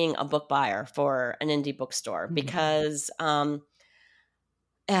 being a book buyer for an indie bookstore, because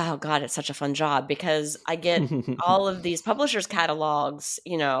oh God, it's such a fun job, because I get all of these publishers' catalogs,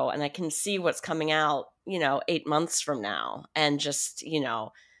 and I can see what's coming out, 8 months from now. And just,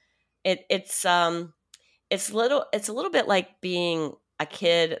 it's a little bit like being a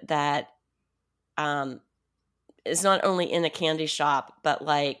kid that is not only in a candy shop, but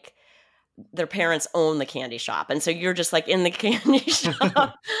like their parents own the candy shop. And so you're just like in the candy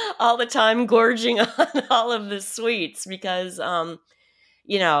shop all the time, gorging on all of the sweets, because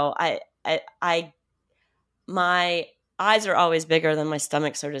my eyes are always bigger than my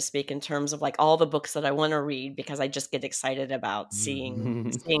stomach, so to speak, in terms of like all the books that I want to read, because I just get excited about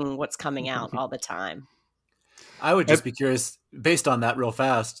seeing what's coming out all the time. I would just be curious, based on that real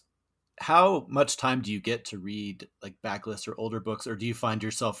fast, how much time do you get to read like backlists or older books, or do you find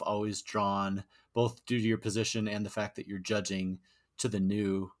yourself always drawn, both due to your position and the fact that you're judging, to the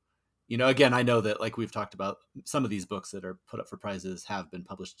new? Again, I know that, like we've talked about, some of these books that are put up for prizes have been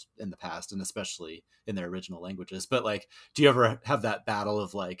published in the past, and especially in their original languages. But like, do you ever have that battle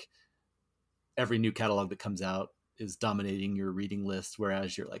of like every new catalog that comes out is dominating your reading list,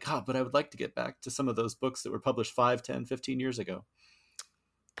 whereas you're like, but I would like to get back to some of those books that were published 5, 10, 15 years ago?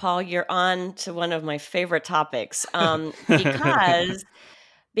 Paul, you're on to one of my favorite topics, because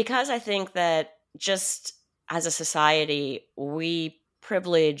I think that just as a society, we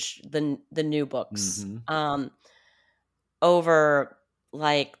privilege the new books over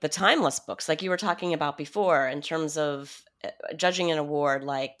like the timeless books, like you were talking about before, in terms of judging an award,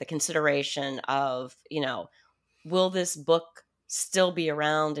 like the consideration of, will this book still be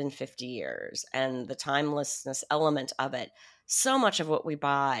around in 50 years, and the timelessness element of it. So much of what we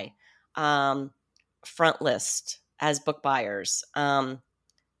buy front list as book buyers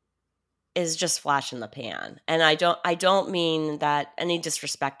is just flash in the pan. And I don't mean that any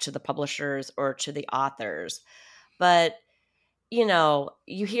disrespect to the publishers or to the authors, but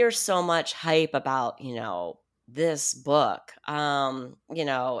you hear so much hype about, this book, and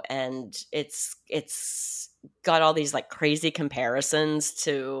it's got all these like crazy comparisons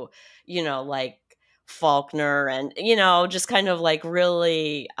to, like Faulkner and, just kind of like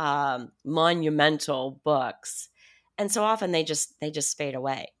really monumental books. And so often they just fade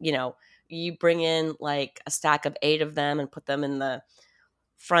away. you bring in like a stack of 8 of them and put them in the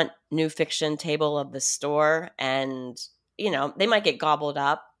front new fiction table of the store, and they might get gobbled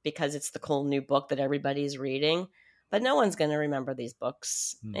up because it's the cool new book that everybody's reading, but no one's going to remember these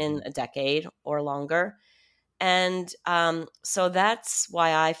books in a decade or longer. And so that's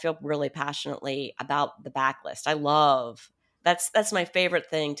why I feel really passionately about the backlist. I love that's my favorite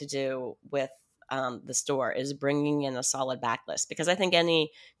thing to do with the store, is bringing in a solid backlist, because I think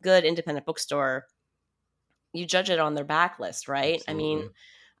any good independent bookstore, you judge it on their backlist, right? Absolutely.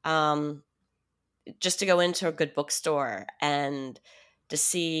 I mean, just to go into a good bookstore and to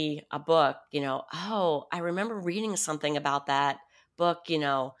see a book, oh, I remember reading something about that book,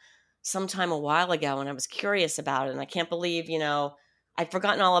 sometime a while ago, and I was curious about it, and I can't believe, I'd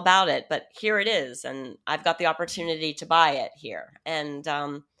forgotten all about it, but here it is, and I've got the opportunity to buy it here. And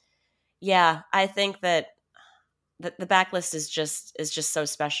yeah, I think that the backlist is just so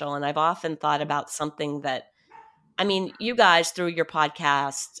special. And I've often thought about something that, I mean, you guys through your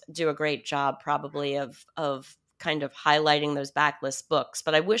podcast do a great job probably of kind of highlighting those backlist books,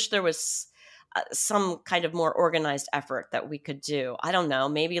 but I wish there was some kind of more organized effort that we could do. I don't know,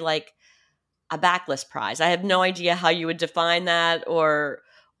 maybe like a backlist prize. I have no idea how you would define that or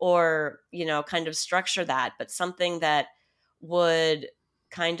kind of structure that, but something that would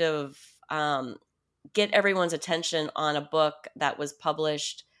kind of get everyone's attention on a book that was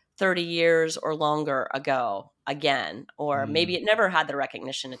published 30 years or longer ago again, or maybe it never had the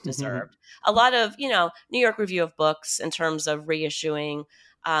recognition it deserved. A lot of, New York Review of Books, in terms of reissuing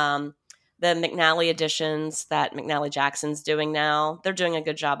the McNally editions that McNally Jackson's doing now, they're doing a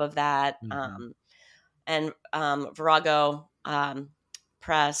good job of that. And Virago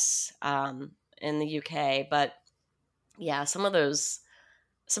Press in the UK. But yeah, some of those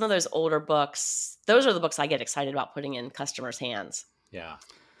older books, those are the books I get excited about putting in customers' hands. Yeah.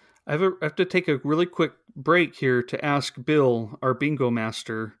 I have to take a really quick break here to ask Bill, our bingo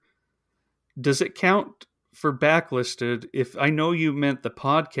master, does it count for backlisted if, I know you meant the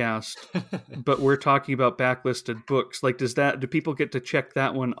podcast, but we're talking about backlisted books? Like, do people get to check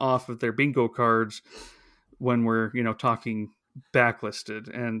that one off of their bingo cards when we're, talking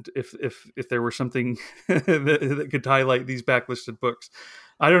backlisted? And if there were something that could highlight these backlisted books,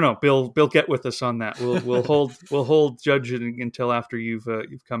 I don't know, Bill, get with us on that. We'll hold judging until after you've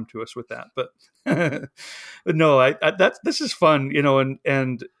come to us with that. But but no, this is fun,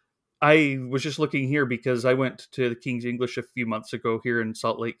 and I was just looking here because I went to the King's English a few months ago here in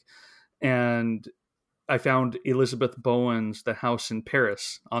Salt Lake, and I found Elizabeth Bowen's The House in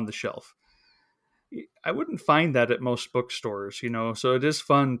Paris on the shelf. I wouldn't find that at most bookstores, so it is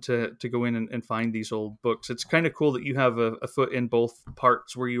fun to go in and find these old books. It's kind of cool that you have a foot in both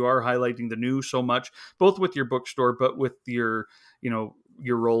parts, where you are highlighting the new so much, both with your bookstore, but with your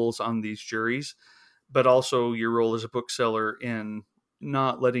roles on these juries, but also your role as a bookseller in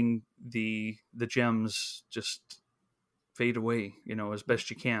not letting the gems just fade away, as best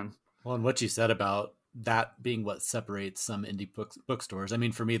you can. Well, and what you said about that being what separates some indie bookstores. I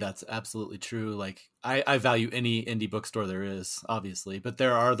mean, for me, that's absolutely true. Like, I value any indie bookstore there is, obviously, but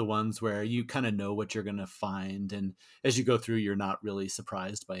there are the ones where you kind of know what you're going to find. And as you go through, you're not really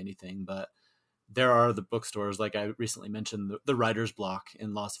surprised by anything. But there are the bookstores, like I recently mentioned, the Writer's Block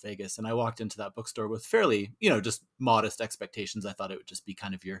in Las Vegas. And I walked into that bookstore with fairly, just modest expectations. I thought it would just be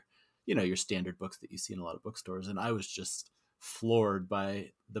kind of your standard books that you see in a lot of bookstores. And I was just floored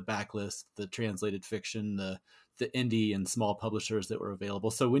by the backlist, the translated fiction, the indie and small publishers that were available.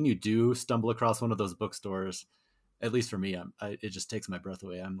 So when you do stumble across one of those bookstores, at least for me, it just takes my breath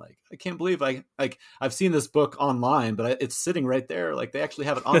away. I'm like, I can't believe I've seen this book online, but it's sitting right there. Like, they actually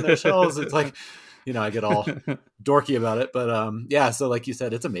have it on their shelves. It's like, I get all dorky about it, but yeah. So like you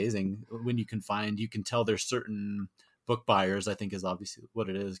said, it's amazing when you can tell there's certain book buyers, I think is obviously what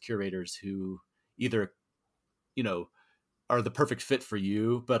it is, curators who either, are the perfect fit for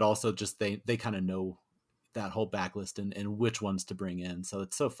you, but also just they kind of know that whole backlist and which ones to bring in. So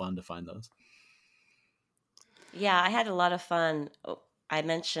it's so fun to find those. Yeah, I had a lot of fun. I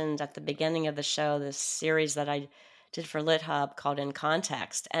mentioned at the beginning of the show this series that I did for LitHub called In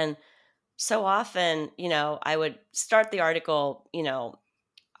Context. And so often, I would start the article,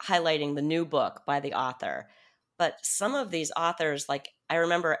 highlighting the new book by the author. But some of these authors, like I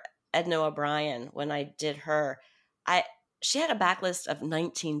remember Edna O'Brien, when I did her, she had a backlist of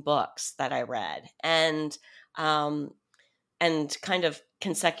 19 books that I read, and kind of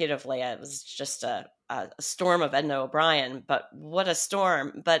consecutively, it was just a storm of Edna O'Brien. But what a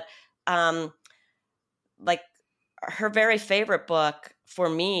storm! But like, her very favorite book for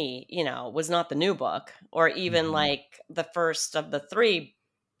me, was not the new book, or even like the first of the 3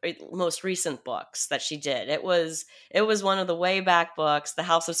 most recent books that she did. It was one of the way back books, The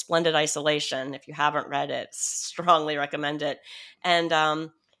House of Splendid Isolation. If you haven't read it, strongly recommend it. And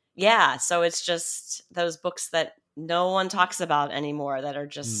yeah, so it's just those books that no one talks about anymore that are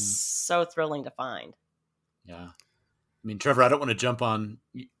just so thrilling to find. Yeah. I mean, Trevor, I don't want to jump on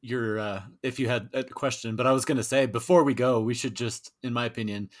your, if you had a question, but I was going to say, before we go, we should just, in my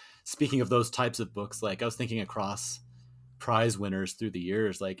opinion, speaking of those types of books, like I was thinking across prize winners through the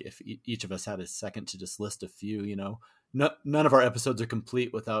years, like if each of us had a second to just list a few, none of our episodes are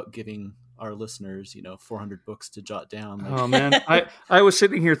complete without giving our listeners, 400 books to jot down. Like, oh man, I was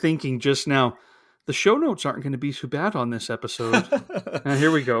sitting here thinking just now, the show notes aren't going to be too bad on this episode. Here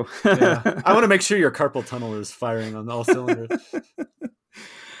we go. Yeah. I want to make sure your carpal tunnel is firing on all cylinders.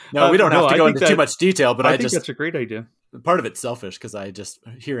 No, we don't have to go into too much detail, but I think that's a great idea. Part of it's selfish because I just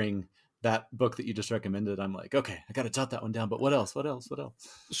hearing that book that you just recommended, I'm like, okay, I got to jot that one down. But what else?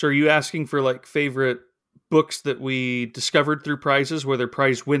 So are you asking for like favorite books that we discovered through prizes, whether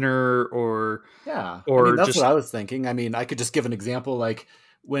prize winner or that's what I was thinking. I mean, I could just give an example, like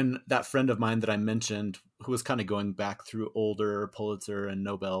when that friend of mine that I mentioned, who was kind of going back through older Pulitzer and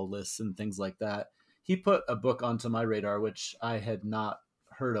Nobel lists and things like that, he put a book onto my radar, which I had not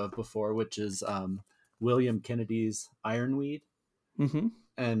heard of before, which is William Kennedy's Ironweed. Mm-hmm.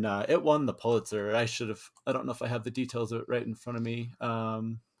 And it won the Pulitzer. I don't know if I have the details of it right in front of me. It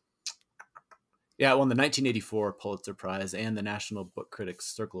won the 1984 Pulitzer Prize and the National Book Critics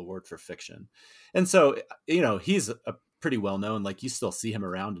Circle Award for Fiction. And so, he's a pretty well known, like you still see him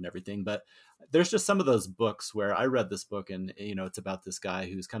around and everything, but there's just some of those books where I read this book and, it's about this guy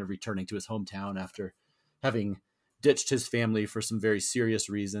who's kind of returning to his hometown after having ditched his family for some very serious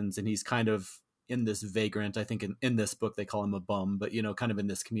reasons. And he's kind of in this vagrant, I think in this book, they call him a bum, but, kind of in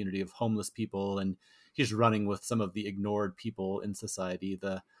this community of homeless people. And he's running with some of the ignored people in society,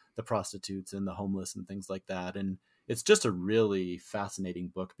 the prostitutes and the homeless and things like that. And it's just a really fascinating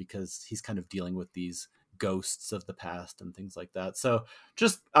book because he's kind of dealing with these ghosts of the past and things like that. So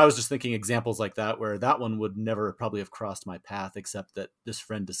I was just thinking examples like that, where that one would never probably have crossed my path, except that this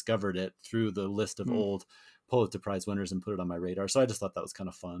friend discovered it through the list of old Pulitzer Prize winners and put it on my radar. So I just thought that was kind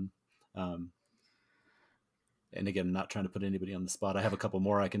of fun. And again, not trying to put anybody on the spot. I have a couple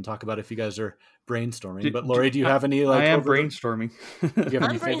more I can talk about if you guys are brainstorming. But Lori, do you have any? I am brainstorming.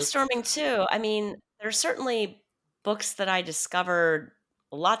 I'm brainstorming too. I mean, there's certainly books that I discovered,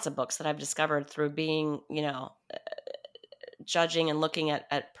 lots of books that I've discovered through being, judging and looking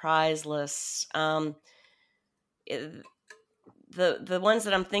at prize lists. The ones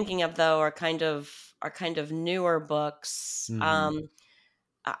that I'm thinking of though are kind of newer books. Mm-hmm.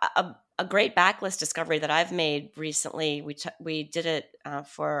 A great backlist discovery that I've made recently, we did it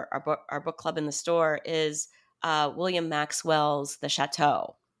for our book club in the store, is William Maxwell's The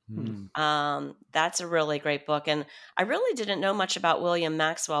Chateau. Mm. That's a really great book. And I really didn't know much about William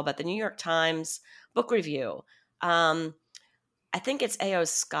Maxwell, but the New York Times Book Review, I think it's A.O.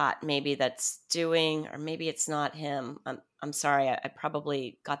 Scott maybe that's doing, or maybe it's not him. I'm sorry, I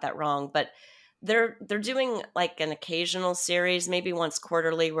probably got that wrong, but they're doing like an occasional series, maybe once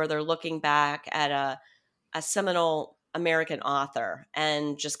quarterly, where they're looking back at a seminal American author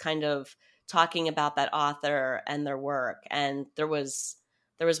and just kind of talking about that author and their work. And there was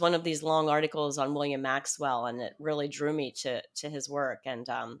one of these long articles on William Maxwell, and it really drew me to his work. And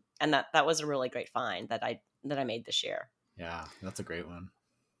that was a really great find that I made this year. Yeah, that's a great one.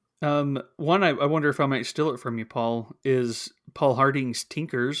 One I wonder if I might steal it from you, Paul, is Paul Harding's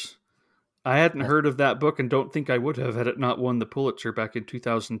Tinkers. I hadn't heard of that book and don't think I would have had it not won the Pulitzer back in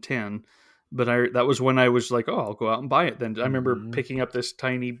 2010. But that was when I was like, oh, I'll go out and buy it then. I remember picking up this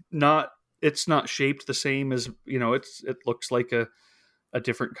tiny, it's not shaped the same as, it looks like a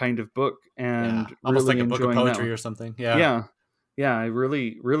different kind of book, and almost really like a book of poetry or something. Yeah. I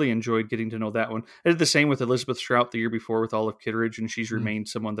really, really enjoyed getting to know that one. I did the same with Elizabeth Strout the year before with Olive Kitteridge, and she's remained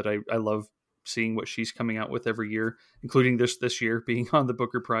someone that I love seeing what she's coming out with every year, including this year being on the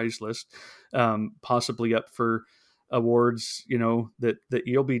Booker Prize list, possibly up for awards, that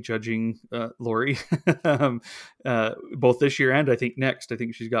you'll be judging, Lori, both this year and I think next. I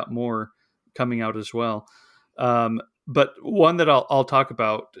think she's got more coming out as well. But one that I'll talk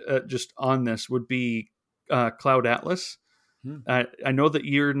about just on this would be Cloud Atlas. I know that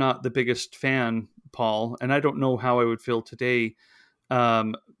you're not the biggest fan, Paul, and I don't know how I would feel today.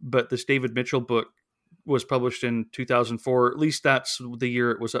 But this David Mitchell book was published in 2004. At least that's the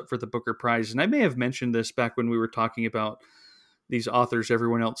year it was up for the Booker Prize. And I may have mentioned this back when we were talking about these authors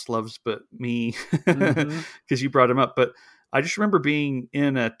everyone else loves but me, because you brought him up. But I just remember being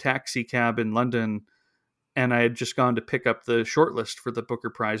in a taxi cab in London and I had just gone to pick up the shortlist for the Booker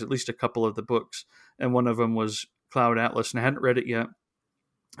Prize, at least a couple of the books, and one of them was Cloud Atlas, and I hadn't read it yet.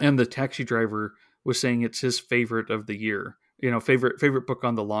 And the taxi driver was saying it's his favorite of the year, favorite book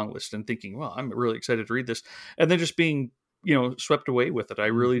on the long list, and thinking, well, I'm really excited to read this, and then just being swept away with it. I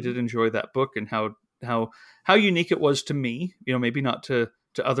really did enjoy that book, and how unique it was to me. Maybe not to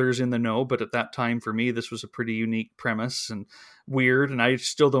others in the know, but at that time for me, this was a pretty unique premise and weird, and I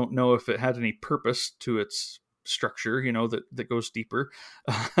still don't know if it had any purpose to its structure, that goes deeper.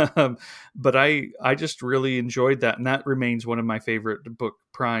 But I just really enjoyed that, and that remains one of my favorite book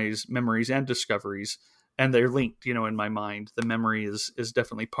prize memories and discoveries, and they're linked, in my mind. The memory is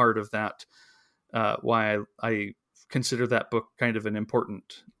definitely part of that, why I consider that book kind of an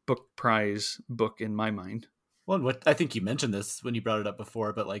important book prize book in my mind. Well, what I think you mentioned this when you brought it up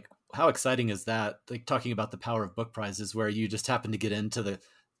before, but like, how exciting is that? Like, talking about the power of book prizes, where you just happen to get into the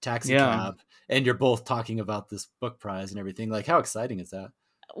taxi cab and you're both talking about this book prize and everything. Like, how exciting is that?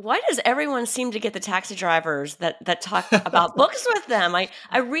 Why does everyone seem to get the taxi drivers that talk about books with them? I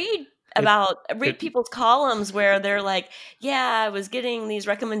read people's columns where they're like, yeah, I was getting these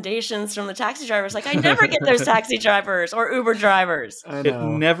recommendations from the taxi drivers. Like, I never get those taxi drivers or Uber drivers. I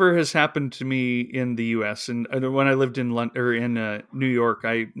know. It never has happened to me in the US. And when I lived in London or in New York,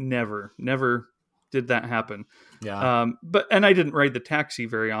 I never did that happen. Yeah. And I didn't ride the taxi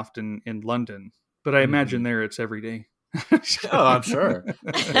very often in London, but I imagine there it's every day. Oh, I'm sure.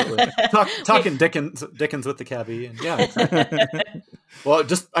 Talking Dickens with the cabbie. And yeah. Well,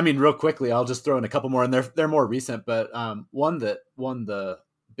 real quickly, I'll just throw in a couple more, and they're more recent, but one that won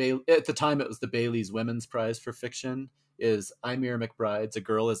at the time it was the Bailey's Women's Prize for Fiction is Ymir McBride's A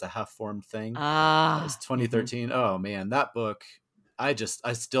Girl is a Half-Formed Thing. It's 2013. Mm-hmm. Oh man, that book, I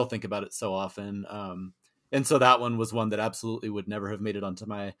still think about it so often. And so that one was one that absolutely would never have made it onto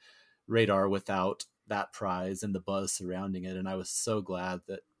my radar without that prize and the buzz surrounding it, and I was so glad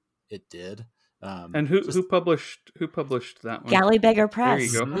that it did. And who published that one? Gallybeggar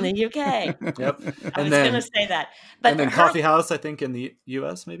Press in the UK. Yep. I was going to say that. But and then Coffee House, I think, in the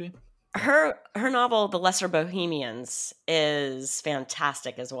US, maybe. Her novel, The Lesser Bohemians, is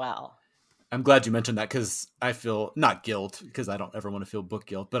fantastic as well. I'm glad you mentioned that, because I feel not guilt, because I don't ever want to feel book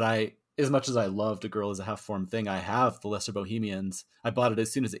guilt, but as much as I loved A Girl is a Half-Formed Thing, I have The Lesser Bohemians. I bought it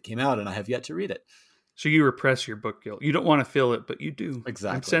as soon as it came out, and I have yet to read it. So you repress your book guilt. You don't want to feel it, but you do.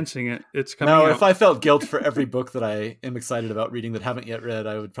 Exactly. I'm sensing it. It's coming out. If I felt guilt for every book that I am excited about reading that haven't yet read,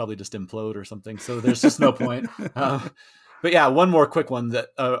 I would probably just implode or something. So there's just no point. But yeah, one more quick one that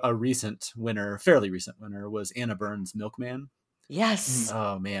a fairly recent winner, was Anna Burns' Milkman. Yes.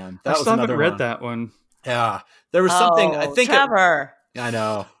 Oh man, I still haven't read that one. Yeah, there was something. I think Trevor. I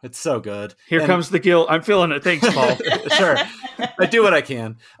know, it's so good. Here comes the guilt. I'm feeling it. Thanks, Paul. Sure, I do what I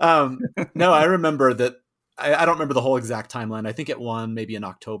can. No, I remember that. I don't remember the whole exact timeline. I think it won maybe in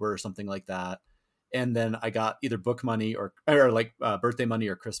October or something like that. And then I got either book money or like birthday money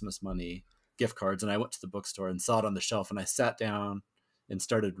or Christmas money gift cards. And I went to the bookstore and saw it on the shelf, and I sat down and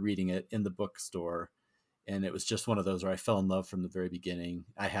started reading it in the bookstore. And it was just one of those where I fell in love from the very beginning.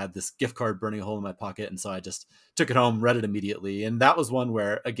 I had this gift card burning a hole in my pocket, and so I just took it home, read it immediately. And that was one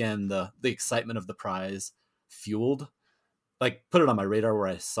where, again, the excitement of the prize fueled, like, put it on my radar, where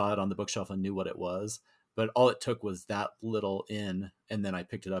I saw it on the bookshelf and knew what it was. But all it took was that little and then I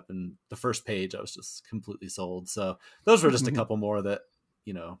picked it up, and the first page, I was just completely sold. So those were just a couple more that,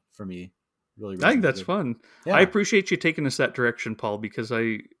 for me, really I think that's fun. Yeah. I appreciate you taking us that direction, Paul, because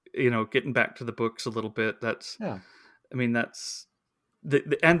getting back to the books a little bit, that's and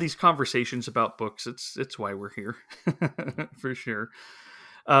these conversations about books, it's why we're here for sure.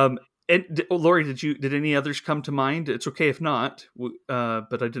 And Lori, did any others come to mind? It's okay if not,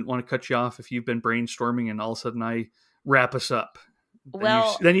 but I didn't want to cut you off if you've been brainstorming and all of a sudden I wrap us up.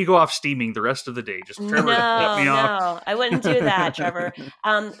 Then you go off steaming the rest of the day. Just Trevor, cut me off. No, I wouldn't do that, Trevor.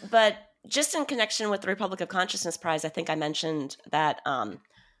 But just in connection with the Republic of Consciousness Prize, I think I mentioned that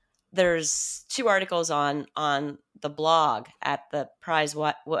there's 2 articles on the blog at the prize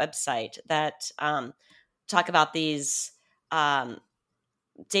website that talk about these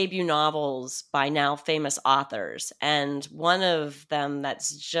debut novels by now famous authors. And one of them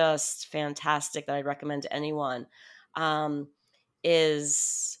that's just fantastic that I'd recommend to anyone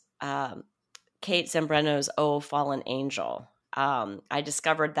is Kate Zambrano's Oh, Fallen Angel. I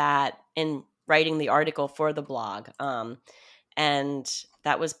discovered that in writing the article for the blog. And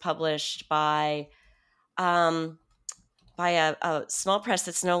that was published by a small press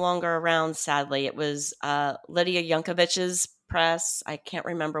that's no longer around, sadly. It was Lydia Yankovic's Press. I can't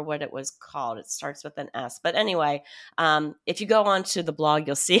remember what it was called. It starts with an S. But anyway, if you go onto the blog,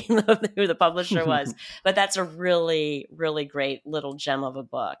 you'll see who the publisher was. But that's a really, really great little gem of a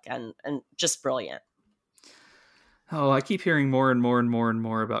book, and just brilliant. Oh, I keep hearing more and more and more and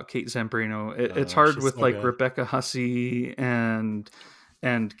more about Kate Zambrano. It's hard with like Rebecca Hussey and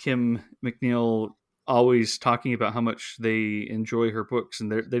Kim McNeil always talking about how much they enjoy her books,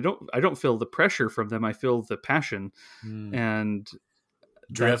 and I don't feel the pressure from them. I feel the passion. And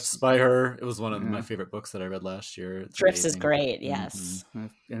Drifts by her. It was one of my favorite books that I read last year. It's Drifts amazing. is great. Yes.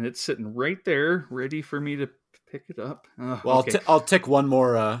 And it's sitting right there ready for me to pick it up. Well, okay. I'll tick one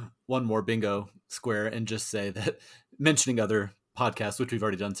more bingo square and just say that mentioning other podcasts, which we've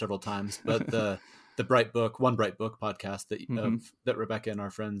already done several times, but the One Bright Book podcast that Rebecca and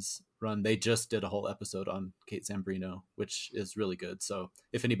our friends run, they just did a whole episode on Kate Zambrano, which is really good. So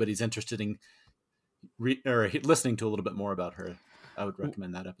if anybody's interested in listening to a little bit more about her, I would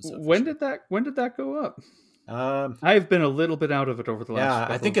recommend that episode. When did that go up? I've been a little bit out of it over the last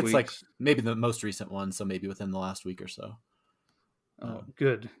couple I think of it's weeks. like maybe the most recent one, so maybe within the last week or so. Oh,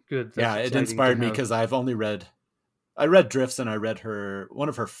 good. That's it inspired me because I read Drifts, and I read one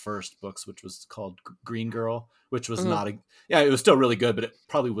of her first books, which was called Green Girl, which was it was still really good, but it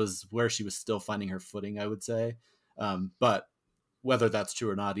probably was where she was still finding her footing, I would say. But whether that's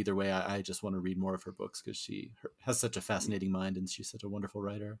true or not, either way, I just want to read more of her books because she has such a fascinating mind and she's such a wonderful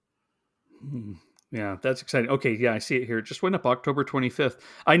writer. Yeah, that's exciting. Okay, yeah, I see it here. It just went up October 25th.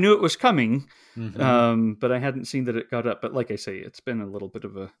 I knew it was coming, but I hadn't seen that it got up. But like I say, it's been a little bit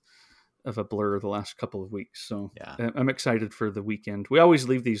of a blur the last couple of weeks. So I'm excited for the weekend. We always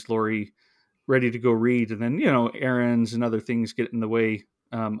leave these, Lori, ready to go read, and then errands and other things get in the way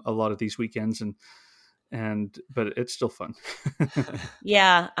a lot of these weekends, but it's still fun.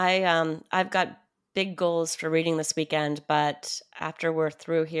 Yeah, I've got big goals for reading this weekend, but after we're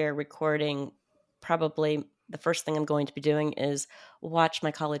through here recording, probably the first thing I'm going to be doing is watch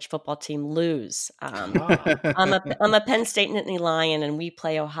my college football team lose. I'm a Penn State Nittany Lion, and we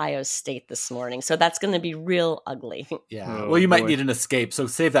play Ohio State this morning, so that's going to be real ugly. Yeah. Well, you might need an escape, so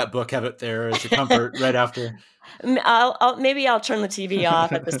save that book, have it there as your comfort right after. Maybe I'll turn the TV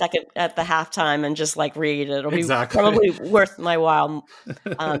off at the halftime and just like read. It'll be probably worth my while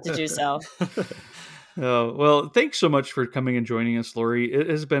to do so. Well, thanks so much for coming and joining us, Lori. It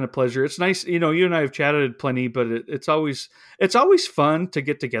has been a pleasure. It's nice, you and I have chatted plenty, but it's always fun to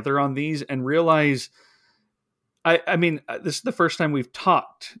get together on these and realize. I mean, this is the first time we've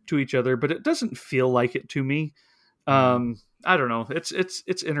talked to each other, but it doesn't feel like it to me. I don't know. It's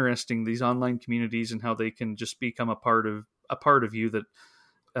interesting, these online communities and how they can just become a part of you that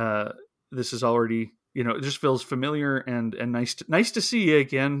this is already. It just feels familiar and nice to see you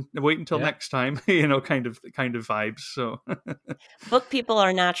again. Wait until next time, kind of vibes. So book people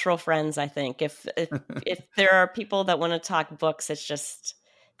are natural friends. I think if there are people that want to talk books, it's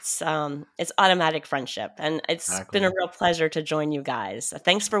automatic friendship. And it's been a real pleasure to join you guys.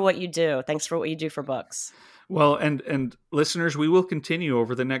 Thanks for what you do. Thanks for what you do for books. Well, and listeners, we will continue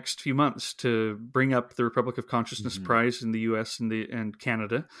over the next few months to bring up the Republic of Consciousness Prize in the US and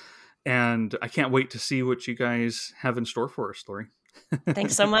Canada. And I can't wait to see what you guys have in store for us, Lori.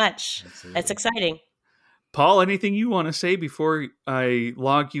 Thanks so much. It's exciting. Paul, anything you want to say before I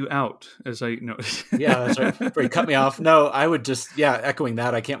log you out, as I noticed? Yeah, that's right. Before you cut me off. No, I would just, echoing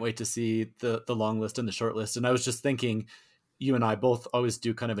that. I can't wait to see the long list and the short list. And I was just thinking, you and I both always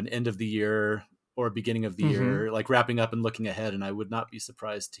do kind of an end of the year or beginning of the year, like wrapping up and looking ahead. And I would not be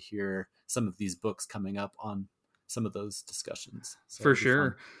surprised to hear some of these books coming up on some of those discussions. So for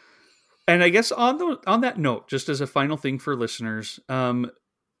sure. Fun. And I guess on that note, just as a final thing for listeners,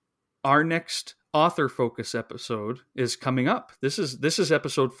 our next author focus episode is coming up. This is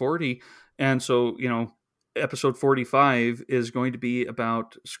episode 40. And so, episode 45 is going to be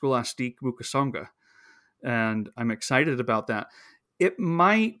about Scholastique Mukasonga. And I'm excited about that. It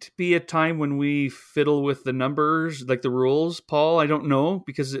might be a time when we fiddle with the numbers, like the rules, Paul. I don't know,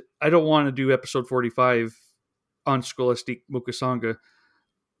 because I don't want to do episode 45 on Scholastique Mukasonga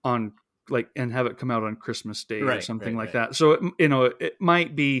and have it come out on Christmas Day or something like that. So, it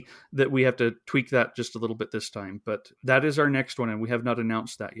might be that we have to tweak that just a little bit this time, but that is our next one. And we have not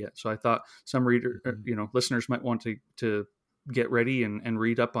announced that yet. So I thought some listeners might want to get ready and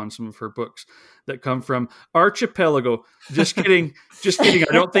read up on some of her books that come from Archipelago. Just kidding.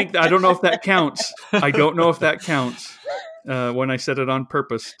 I don't know if that counts. I don't know if that counts. When I said it on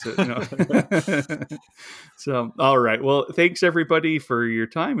purpose So, all right. Well, thanks everybody for your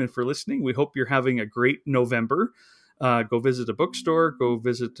time and for listening. We hope you're having a great November. go visit a bookstore, go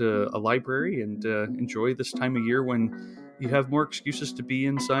visit a library, and enjoy this time of year when you have more excuses to be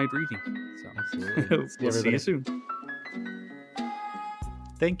inside reading. So Absolutely. we'll see you soon.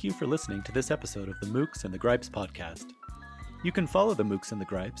 Thank you for listening to this episode of the Mooks and the Gripes podcast. You can follow the Mooks and the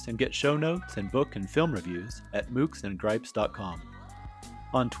Gripes and get show notes and book and film reviews at mooksandgripes.com.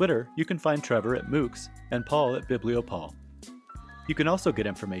 On Twitter, you can find Trevor at Mooks and Paul at BiblioPaul. You can also get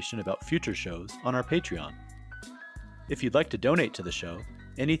information about future shows on our Patreon. If you'd like to donate to the show,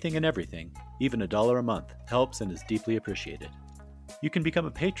 anything and everything, even $1 a month, helps and is deeply appreciated. You can become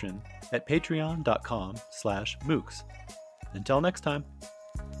a patron at patreon.com/mooks. Until next time.